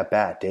last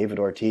at-bat David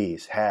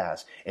Ortiz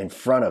has in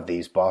front of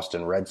these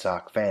Boston Red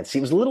Sox fans. See,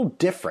 it was a little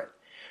different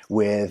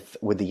with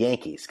the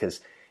Yankees, because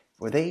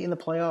were they in the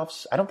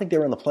playoffs? I don't think they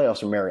were in the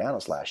playoffs with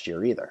Marianos last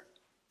year either.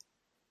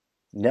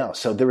 No,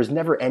 so there was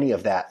never any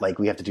of that, like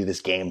we have to do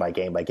this game by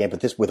game by game.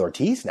 But this with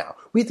Ortiz now,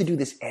 we have to do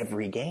this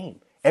every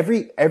game.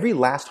 Every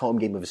last home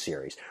game of a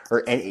series,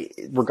 or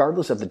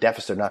regardless of the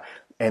deficit or not,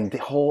 and the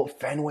whole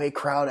Fenway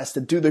crowd has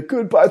to do the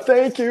goodbye,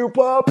 thank you,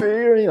 Poppy,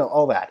 or,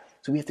 all that.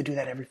 So we have to do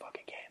that every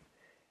fucking game.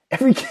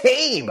 Every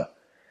game!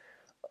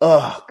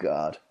 Oh,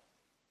 God.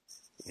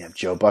 You have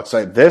Joe Buck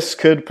say, this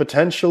could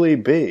potentially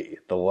be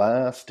the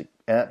last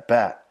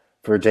at-bat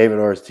for David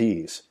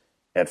Ortiz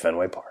at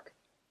Fenway Park.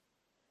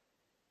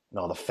 And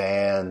all the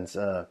fans,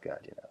 oh, God,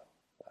 whatever.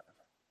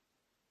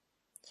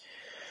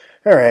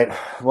 All right,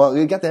 well,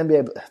 we got the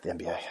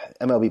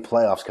MLB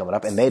playoffs coming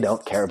up, and they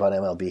don't care about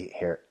MLB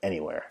here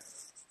anywhere.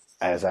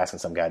 I was asking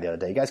some guy the other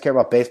day, you guys care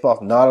about baseball?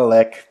 Not a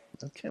lick.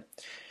 Okay.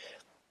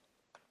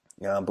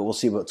 But we'll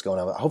see what's going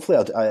on. Hopefully,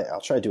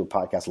 I'll try to do a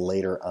podcast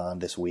later on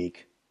this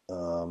week.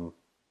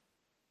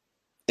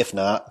 If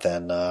not,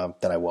 then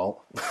I won't.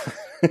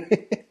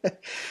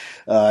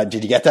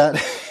 Did you get that?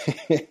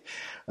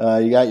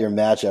 You got your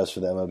matchups for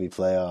the MLB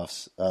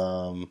playoffs.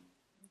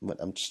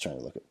 I'm just trying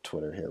to look at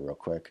Twitter here real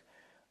quick.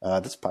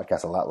 This podcast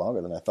is a lot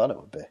longer than I thought it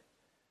would be.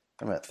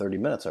 I'm at 30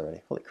 minutes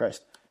already. Holy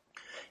Christ.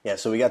 Yeah,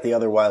 so we got the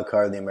other wild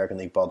card in the American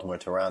League, Baltimore,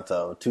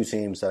 Toronto. Two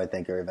teams that I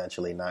think are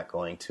eventually not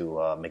going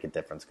to make a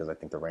difference because I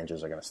think the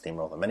Rangers are going to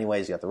steamroll them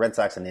anyways. You got the Red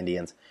Sox and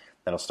Indians.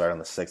 That'll start on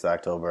the 6th of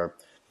October.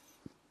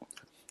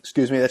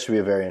 Excuse me, that should be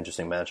a very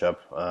interesting matchup.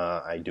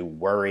 I do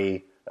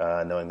worry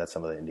knowing that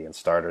some of the Indian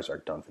starters are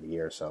done for the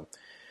year, so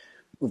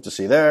we'll have to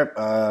see there.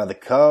 The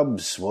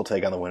Cubs will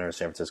take on the winner of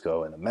San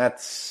Francisco and the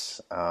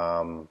Mets.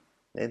 The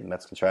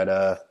Mets can try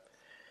to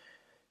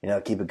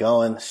keep it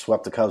going.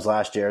 Swept the Cubs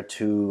last year.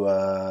 Two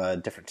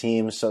different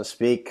teams, so to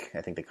speak.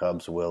 I think the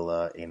Cubs will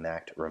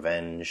enact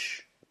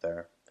revenge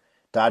there.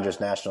 Dodgers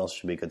Nationals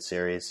should be a good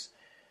series.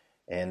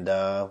 And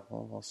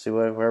we'll see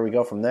where we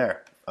go from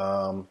there.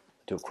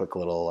 Do a quick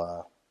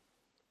little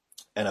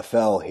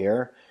NFL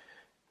here.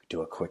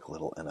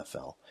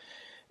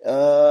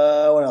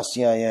 What else?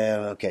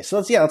 Yeah. Okay, so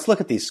let's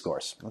look at these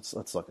scores.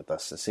 Let's look at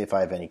this and see if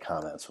I have any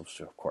comments, which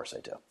of course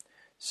I do.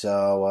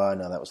 So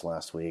no, that was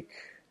last week.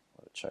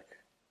 Check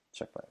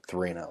my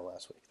 3-0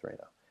 last week.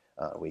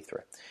 3-0. Week 3.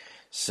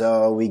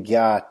 So we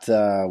got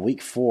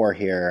week 4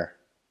 here.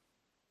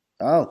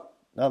 Oh,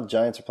 no, the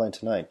Giants are playing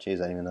tonight. Jeez,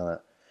 I didn't even know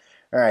that.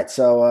 All right,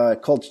 so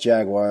Colts,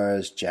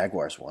 Jaguars.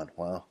 Jaguars won.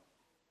 Wow.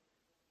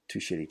 Two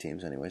shitty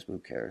teams anyways, but who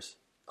cares?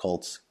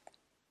 Colts.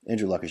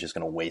 Andrew Luck is just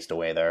going to waste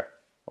away there.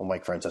 Oh,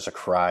 Mike Francesa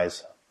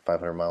cries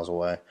 500 miles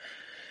away.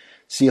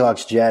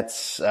 Seahawks,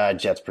 Jets.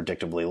 Jets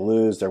predictably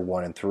lose. They're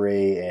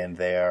 1-3, and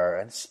they are.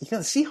 And, the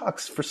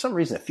Seahawks, for some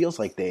reason, it feels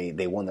like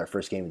they won their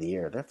first game of the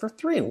year. They're for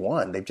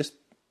 3-1. They've just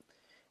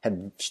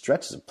had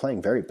stretches of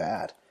playing very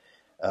bad.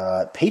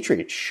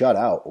 Patriots shut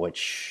out,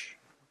 which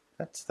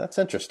that's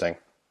interesting.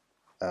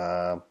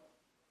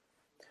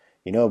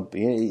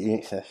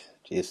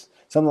 Geez,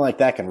 something like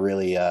that can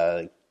really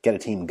get a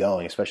team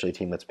going, especially a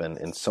team that's been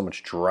in so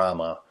much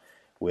drama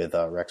with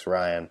Rex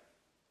Ryan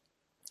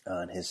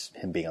and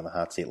him being on the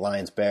hot seat.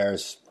 Lions,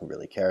 Bears, who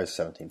really cares?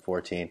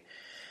 17-14.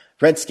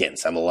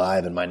 Redskins, I'm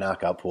alive in my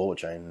knockout pool,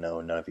 which I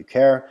know none of you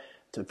care.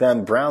 To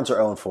them, Browns are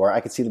 0-4. I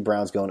could see the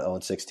Browns going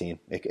 0-16.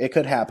 It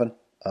could happen.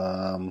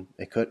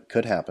 It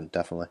could happen,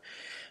 definitely.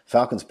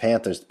 Falcons,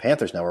 Panthers. The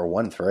Panthers now are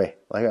 1-3.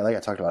 Like I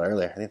talked about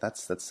earlier. I think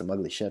that's some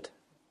ugly shit.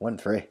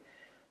 1-3.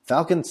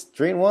 Falcons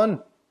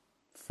 3-1.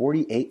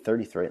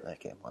 48-33 in that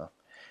game. Wow.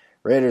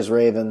 Raiders,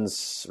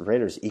 Ravens.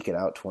 Raiders eke it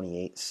out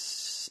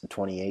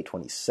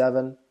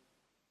 28-27.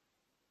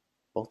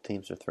 Both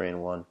teams are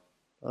 3-1.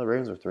 Oh, the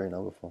Ravens are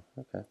 3-0 before.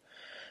 Okay.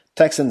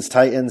 Texans,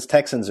 Titans.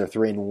 Texans are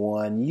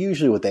 3-1.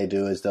 Usually what they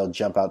do is they'll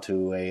jump out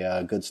to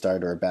a good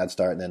start or a bad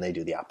start, and then they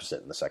do the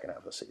opposite in the second half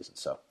of the season.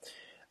 So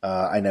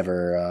I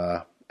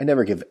never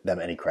give them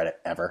any credit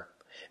ever.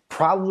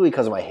 Probably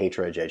because of my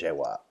hatred of J.J.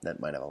 Watt. That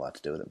might have a lot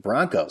to do with it.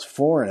 Broncos,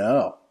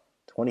 4-0.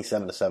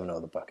 27-7 over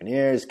the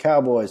Buccaneers.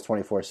 Cowboys,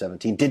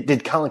 24-17.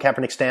 Did Colin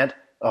Kaepernick stand?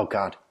 Oh,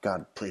 God,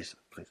 please.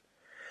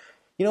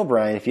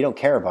 Brian, if you don't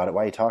care about it,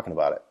 why are you talking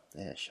about it?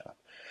 Shut up.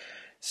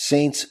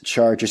 Saints,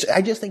 Chargers.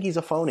 I just think he's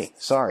a phony.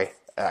 Sorry.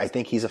 I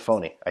think he's a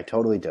phony. I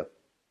totally do.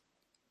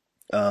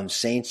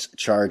 Saints,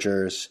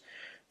 Chargers,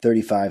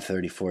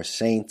 35-34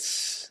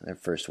 Saints. Their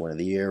first win of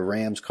the year.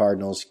 Rams,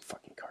 Cardinals.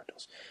 Fucking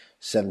Cardinals.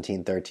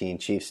 17-13.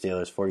 Chiefs,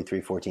 Steelers,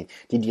 43-14.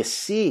 Did you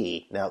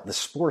see, now the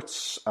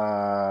Sports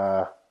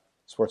Hernia?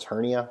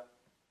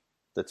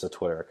 That's a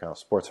Twitter account.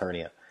 Sports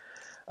Hernia.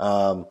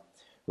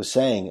 Was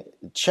saying,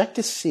 check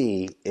to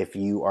see if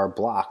you are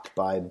blocked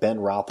by Ben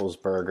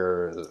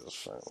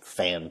Roethlisberger's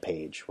fan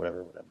page,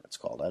 whatever it's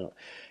called.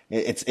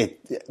 The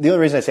only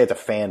reason I say it's a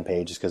fan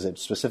page is because it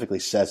specifically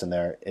says in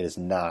there it is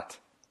not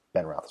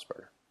Ben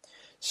Roethlisberger.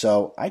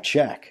 So I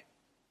check,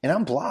 and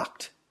I'm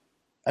blocked.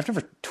 I've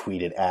never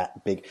tweeted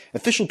at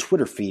official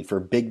Twitter feed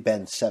for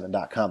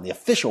BigBen7.com. The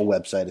official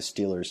website is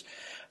Steelers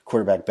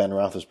quarterback Ben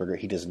Roethlisberger.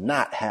 He does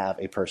not have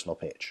a personal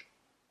page.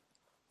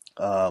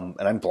 And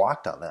I'm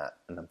blocked on that.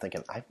 And I'm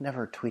thinking, I've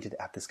never tweeted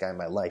at this guy in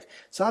my life.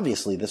 So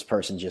obviously this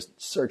person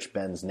just searched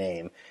Ben's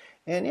name.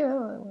 And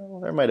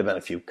there might have been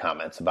a few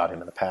comments about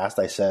him in the past.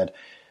 I said,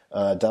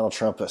 Donald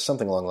Trump,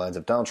 something along the lines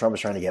of Donald Trump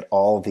is trying to get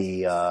all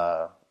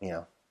the,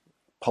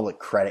 public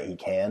credit he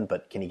can,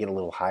 but can he get a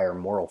little higher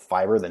moral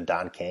fiber than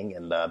Don King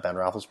and Ben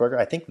Roethlisberger?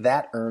 I think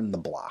that earned the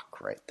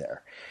block right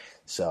there.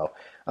 So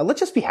let's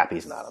just be happy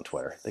he's not on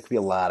Twitter. There could be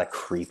a lot of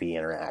creepy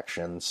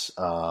interactions.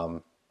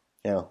 A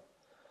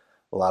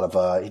lot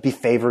of he'd be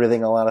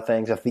favoriting a lot of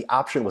things. If the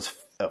option was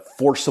a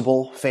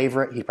forcible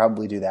favorite, he'd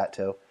probably do that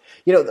too.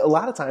 A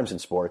lot of times in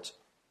sports,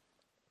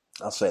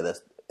 I'll say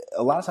this: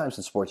 a lot of times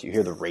in sports, you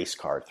hear the race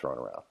card thrown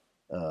around,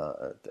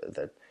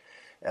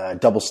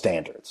 double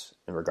standards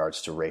in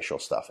regards to racial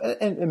stuff.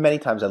 And many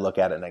times I look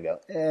at it and I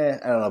go, I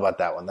don't know about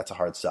that one. That's a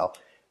hard sell.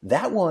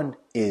 That one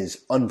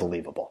is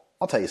unbelievable.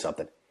 I'll tell you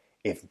something.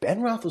 If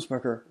Ben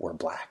Roethlisberger were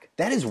black,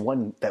 that is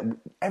one that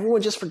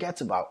everyone just forgets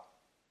about.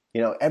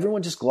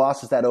 Everyone just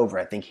glosses that over.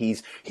 I think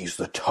he's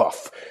the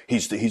tough,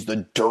 he's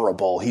the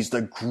durable, he's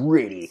the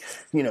gritty,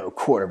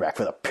 quarterback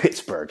for the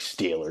Pittsburgh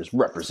Steelers,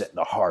 representing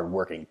the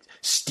hardworking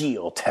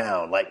steel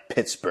town like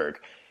Pittsburgh.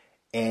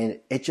 And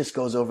it just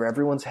goes over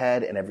everyone's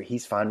head, and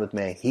he's fine with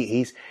me.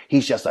 He's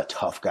just a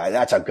tough guy.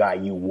 That's a guy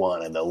you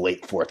want in the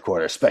late fourth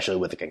quarter, especially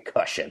with a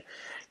concussion,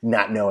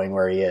 not knowing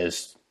where he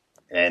is.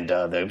 And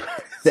the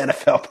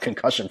NFL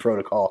concussion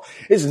protocol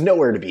is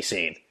nowhere to be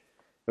seen.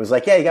 It was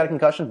like, yeah, you got a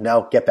concussion?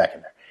 No, get back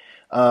in there.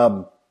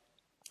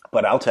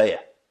 But I'll tell you,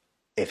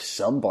 if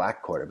some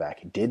black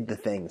quarterback did the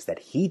things that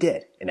he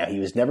did, and now he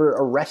was never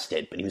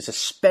arrested, but he was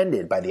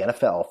suspended by the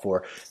NFL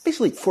for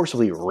basically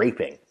forcibly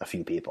raping a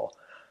few people,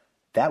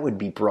 that would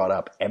be brought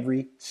up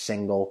every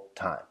single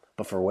time.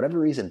 But for whatever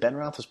reason, Ben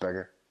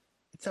Roethlisberger,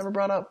 it's never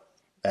brought up.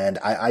 And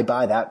I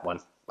buy that one.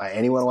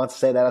 Anyone wants to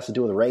say that has to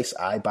do with race,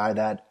 I buy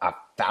that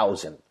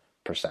 1,000%.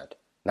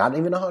 Not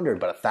even 100,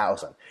 but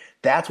 1,000.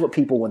 That's what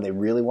people, when they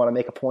really want to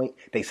make a point,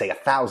 they say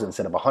 1,000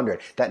 instead of 100.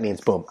 That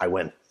means, boom, I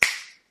win.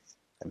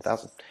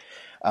 1,000.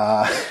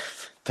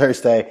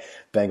 Thursday,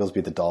 Bengals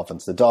beat the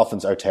Dolphins. The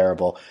Dolphins are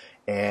terrible.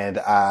 And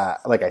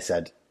like I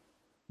said,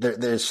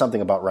 there's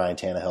something about Ryan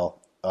Tannehill.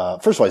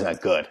 First of all, he's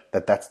not good.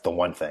 That's the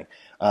one thing.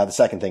 The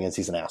second thing is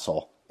he's an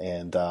asshole.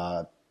 And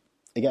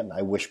again,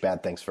 I wish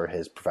bad things for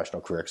his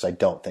professional career because I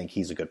don't think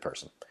he's a good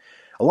person.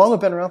 Along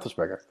with Ben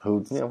Roethlisberger,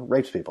 who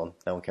rapes people and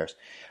no one cares.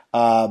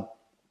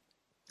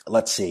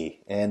 Let's see.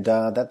 And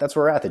that's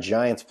where we're at. The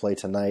Giants play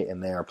tonight,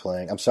 and they are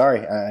playing. I'm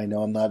sorry. I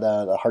know I'm not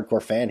a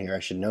hardcore fan here. I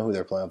should know who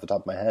they're playing off the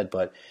top of my head,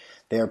 but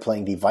they are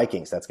playing the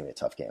Vikings. That's going to be a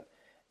tough game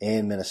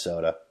in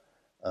Minnesota.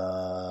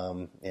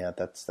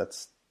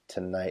 That's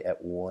tonight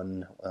at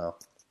 1. Well,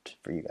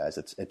 for you guys,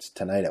 it's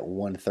tonight at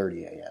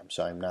 1:30 a.m.,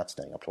 so I'm not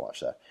staying up to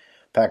watch that.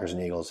 Packers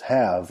and Eagles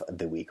have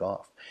the week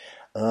off.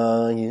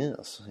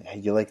 Yes.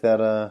 You like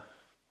that?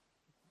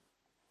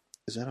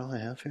 Is that all I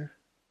have here?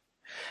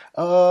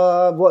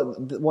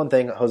 One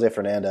thing, Jose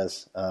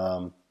Fernandez.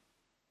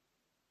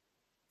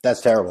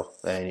 That's terrible.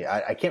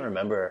 I can't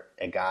remember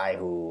a guy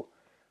who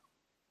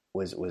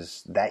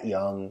was that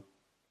young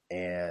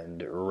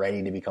and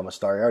ready to become a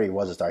star. He already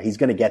was a star. He's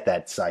going to get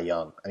that Cy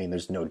Young. I mean,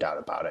 there's no doubt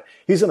about it.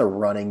 He's in the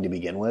running to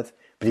begin with,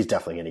 but he's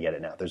definitely going to get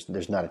it now.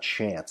 There's not a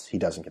chance he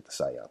doesn't get the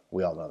Cy Young.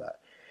 We all know that.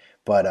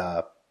 But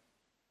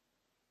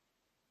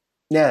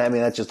yeah, I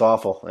mean, that's just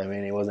awful. I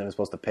mean, he wasn't even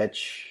supposed to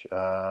pitch.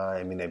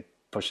 They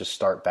pushed his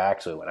start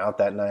back, so he went out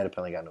that night.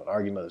 Apparently got into an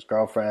argument with his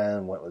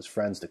girlfriend, went with his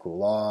friends to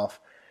cool off.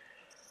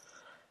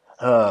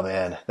 Oh,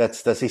 man.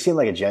 He seemed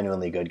like a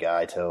genuinely good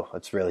guy, too.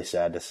 It's really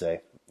sad to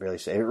say. Really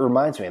sad. It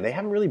reminds me, and they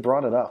haven't really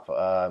brought it up.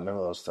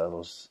 Remember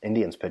those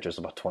Indians pitchers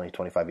about 20,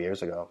 25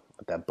 years ago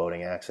with that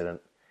boating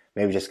accident?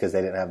 Maybe just because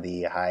they didn't have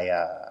the high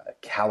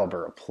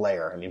caliber of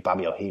player. I mean,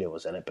 Bobby Ojeda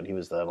was in it, but he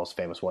was the most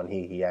famous one.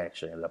 He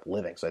actually ended up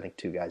living, so I think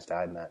 2 guys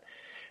died in that.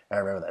 I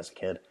remember that as a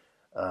kid.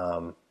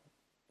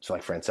 So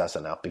like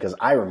Francesa now, because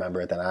I remember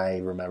it, then I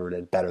remembered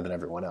it better than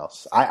everyone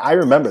else. I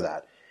remember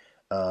that.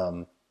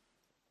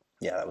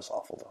 Yeah, that was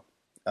awful,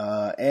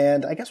 though.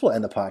 And I guess we'll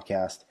end the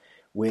podcast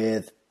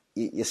with,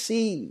 you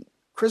see,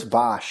 Chris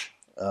Bosh,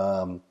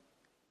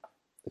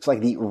 it's like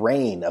the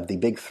reign of the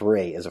big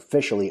three is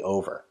officially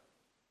over.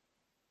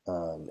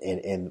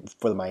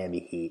 For the Miami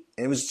Heat.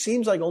 And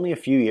seems like only a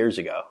few years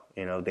ago,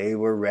 they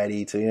were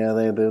ready to,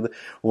 they did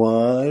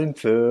 1,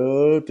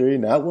 2, 3,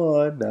 not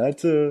 1, not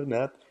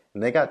 2,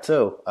 and they got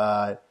 2.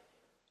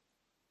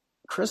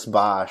 Chris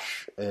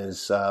Bosh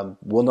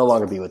will no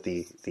longer be with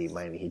the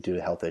Miami Heat due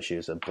to health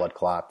issues and blood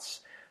clots.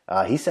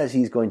 He says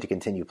he's going to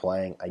continue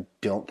playing. I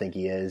don't think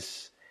he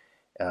is.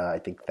 I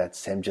think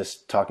that's him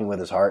just talking with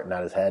his heart,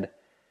 not his head.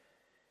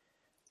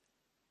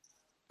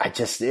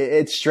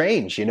 It's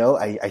strange,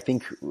 I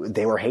think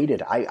they were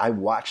hated. I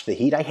watched the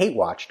Heat. I hate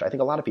watched. I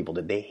think a lot of people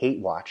did. They hate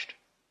watched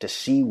to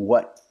see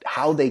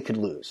how they could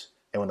lose.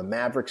 And when the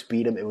Mavericks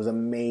beat them, it was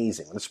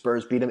amazing. When the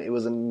Spurs beat them, it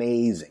was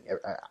amazing.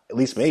 At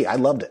least me, I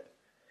loved it.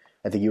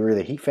 I think you were either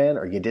a Heat fan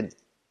or you didn't.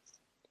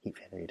 Heat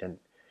fan or you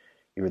didn't.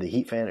 You were the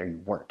Heat fan or you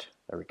weren't.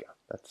 There we go.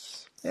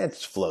 It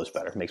just flows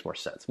better. It makes more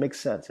sense. It makes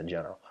sense in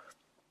general.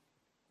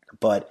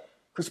 But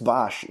Chris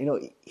Bosh,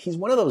 he's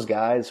one of those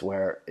guys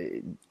where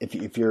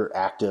if you're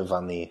active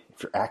on the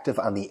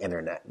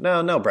internet,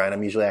 no, Brian,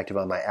 I'm usually active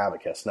on my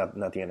Abacus, not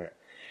the internet.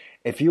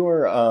 If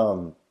you're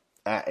on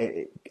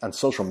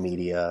social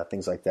media,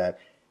 things like that,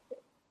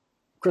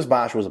 Chris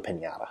Bosh was a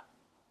piñata.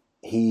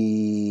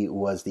 He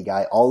was the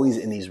guy always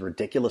in these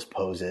ridiculous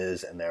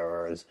poses, and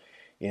there was,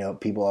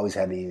 people always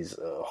had these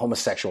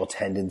homosexual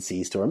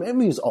tendencies to him. I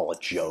mean, it was all a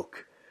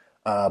joke,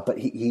 but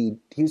he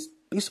was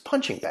a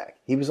punching bag.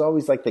 He was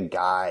always like the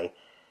guy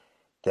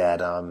that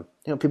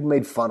people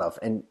made fun of,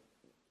 and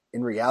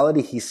in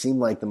reality, he seemed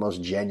like the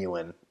most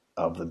genuine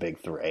of the big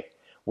three.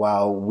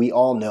 While we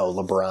all know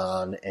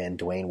LeBron and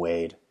Dwayne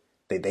Wade,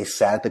 they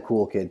sat at the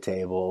cool kid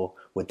table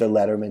with their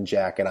Letterman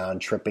jacket on,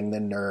 tripping the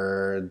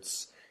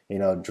nerds,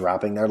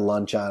 dropping their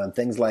lunch on them,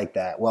 things like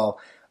that. Well,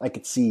 I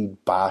could see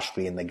Bosh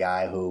being the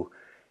guy who,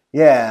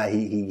 Yeah,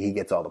 he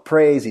gets all the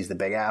praise. He's the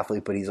big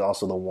athlete, but he's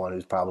also the one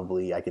who's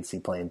probably, I could see,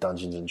 playing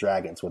Dungeons and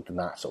Dragons with the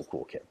not so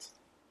cool kids.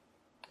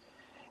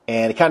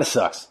 And it kind of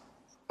sucks.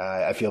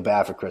 I feel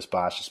bad for Chris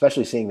Bosh,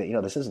 especially seeing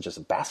that, this isn't just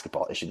a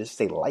basketball issue. This is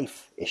a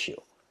life issue.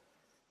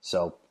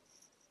 So,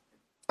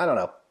 I don't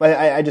know.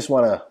 I just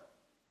want to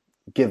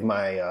give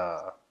my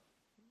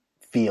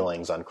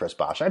feelings on Chris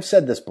Bosh. I've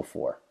said this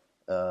before.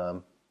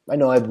 I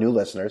know I have new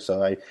listeners,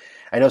 so I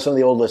know some of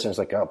the old listeners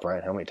like, oh,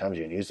 Brian, how many times are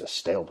you going to use this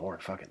stale,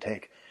 boring fucking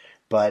take?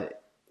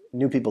 But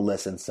new people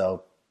listen,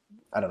 so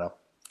I don't know.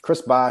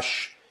 Chris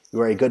Bosh,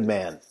 you are a good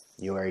man.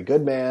 You are a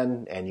good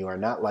man, and you are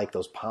not like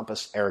those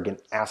pompous,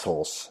 arrogant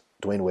assholes,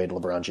 Dwayne Wade,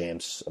 LeBron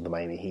James of the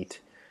Miami Heat.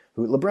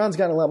 LeBron's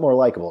gotten a lot more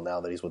likable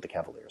now that he's with the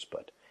Cavaliers,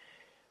 but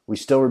we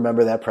still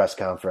remember that press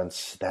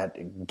conference,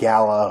 that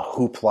gala,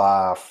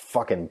 hoopla,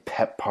 fucking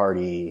pep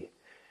rally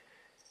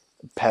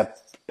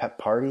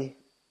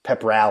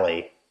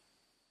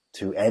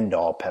to end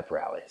all pep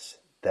rallies.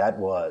 That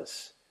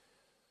was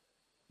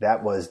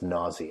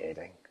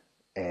nauseating.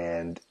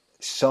 And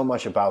so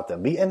much about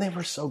them. And they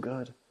were so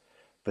good.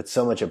 But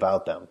so much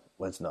about them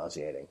was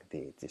nauseating.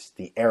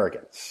 The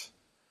arrogance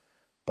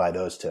by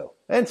those two.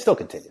 And it still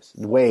continues.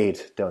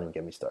 Wade, don't even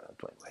get me started on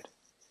Dwayne Wade.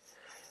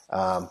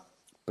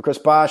 But Chris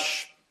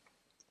Bosh,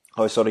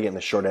 always sort of getting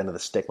the short end of the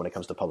stick when it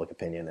comes to public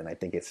opinion. And I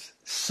think it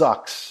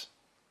sucks.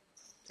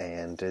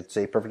 And it's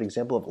a perfect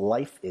example of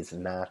life is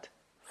not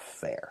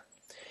fair.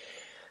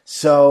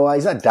 So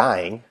he's not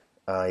dying.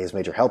 He has a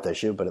major health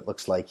issue, but it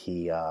looks like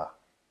he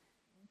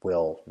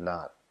will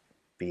not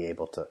be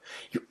able to.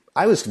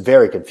 I was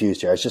very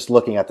confused here. I was just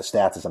looking at the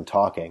stats as I'm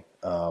talking.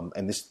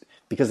 And this,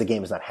 because the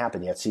game has not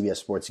happened yet, CBS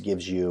Sports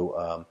gives you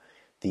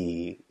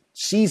the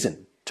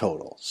season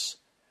totals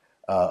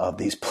of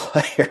these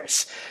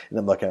players. And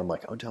I'm looking, I'm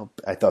like,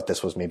 I thought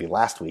this was maybe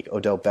last week.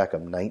 Odell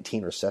Beckham,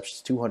 19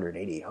 receptions,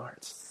 280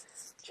 yards.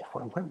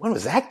 When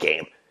was that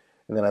game?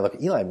 And then I look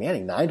at Eli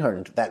Manning,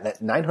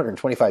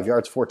 925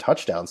 yards, 4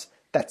 touchdowns.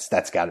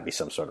 That's got to be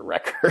some sort of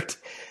record.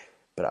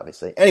 But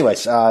obviously.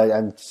 Anyways,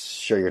 I'm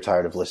sure you're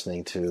tired of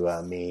listening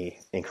to me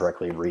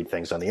incorrectly read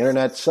things on the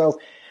internet. So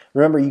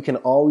remember, you can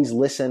always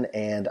listen,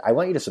 and I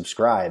want you to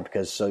subscribe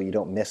so you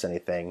don't miss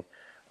anything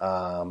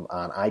on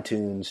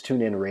iTunes,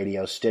 TuneIn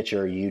Radio,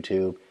 Stitcher,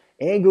 YouTube,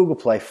 and Google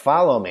Play.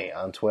 Follow me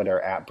on Twitter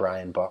at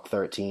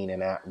BrianBuck13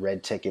 and at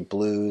Red Ticket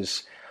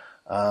Blues.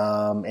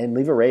 And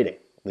leave a rating.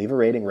 Leave a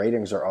rating.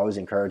 Ratings are always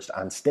encouraged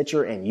on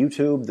Stitcher and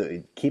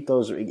YouTube. Keep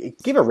those.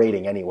 Give a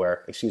rating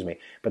anywhere.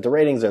 But the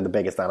ratings are the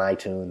biggest on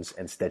iTunes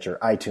and Stitcher.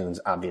 iTunes,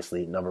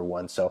 obviously, number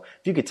one. So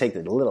if you could take a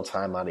little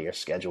time out of your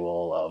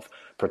schedule of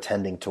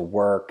pretending to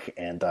work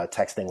and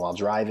texting while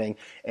driving,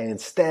 and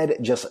instead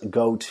just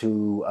go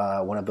to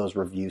one of those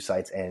review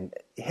sites and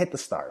hit the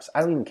stars.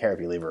 I don't even care if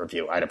you leave a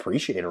review. I'd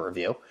appreciate a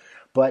review.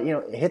 But,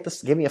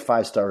 give me a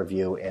 5-star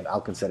review, and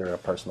I'll consider it a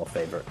personal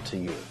favorite to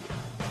you.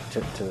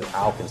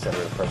 I'll consider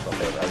it a personal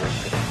favorite. I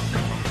wish.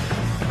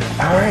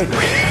 All right.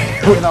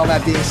 With all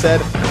that being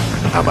said,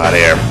 I'm out of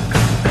here.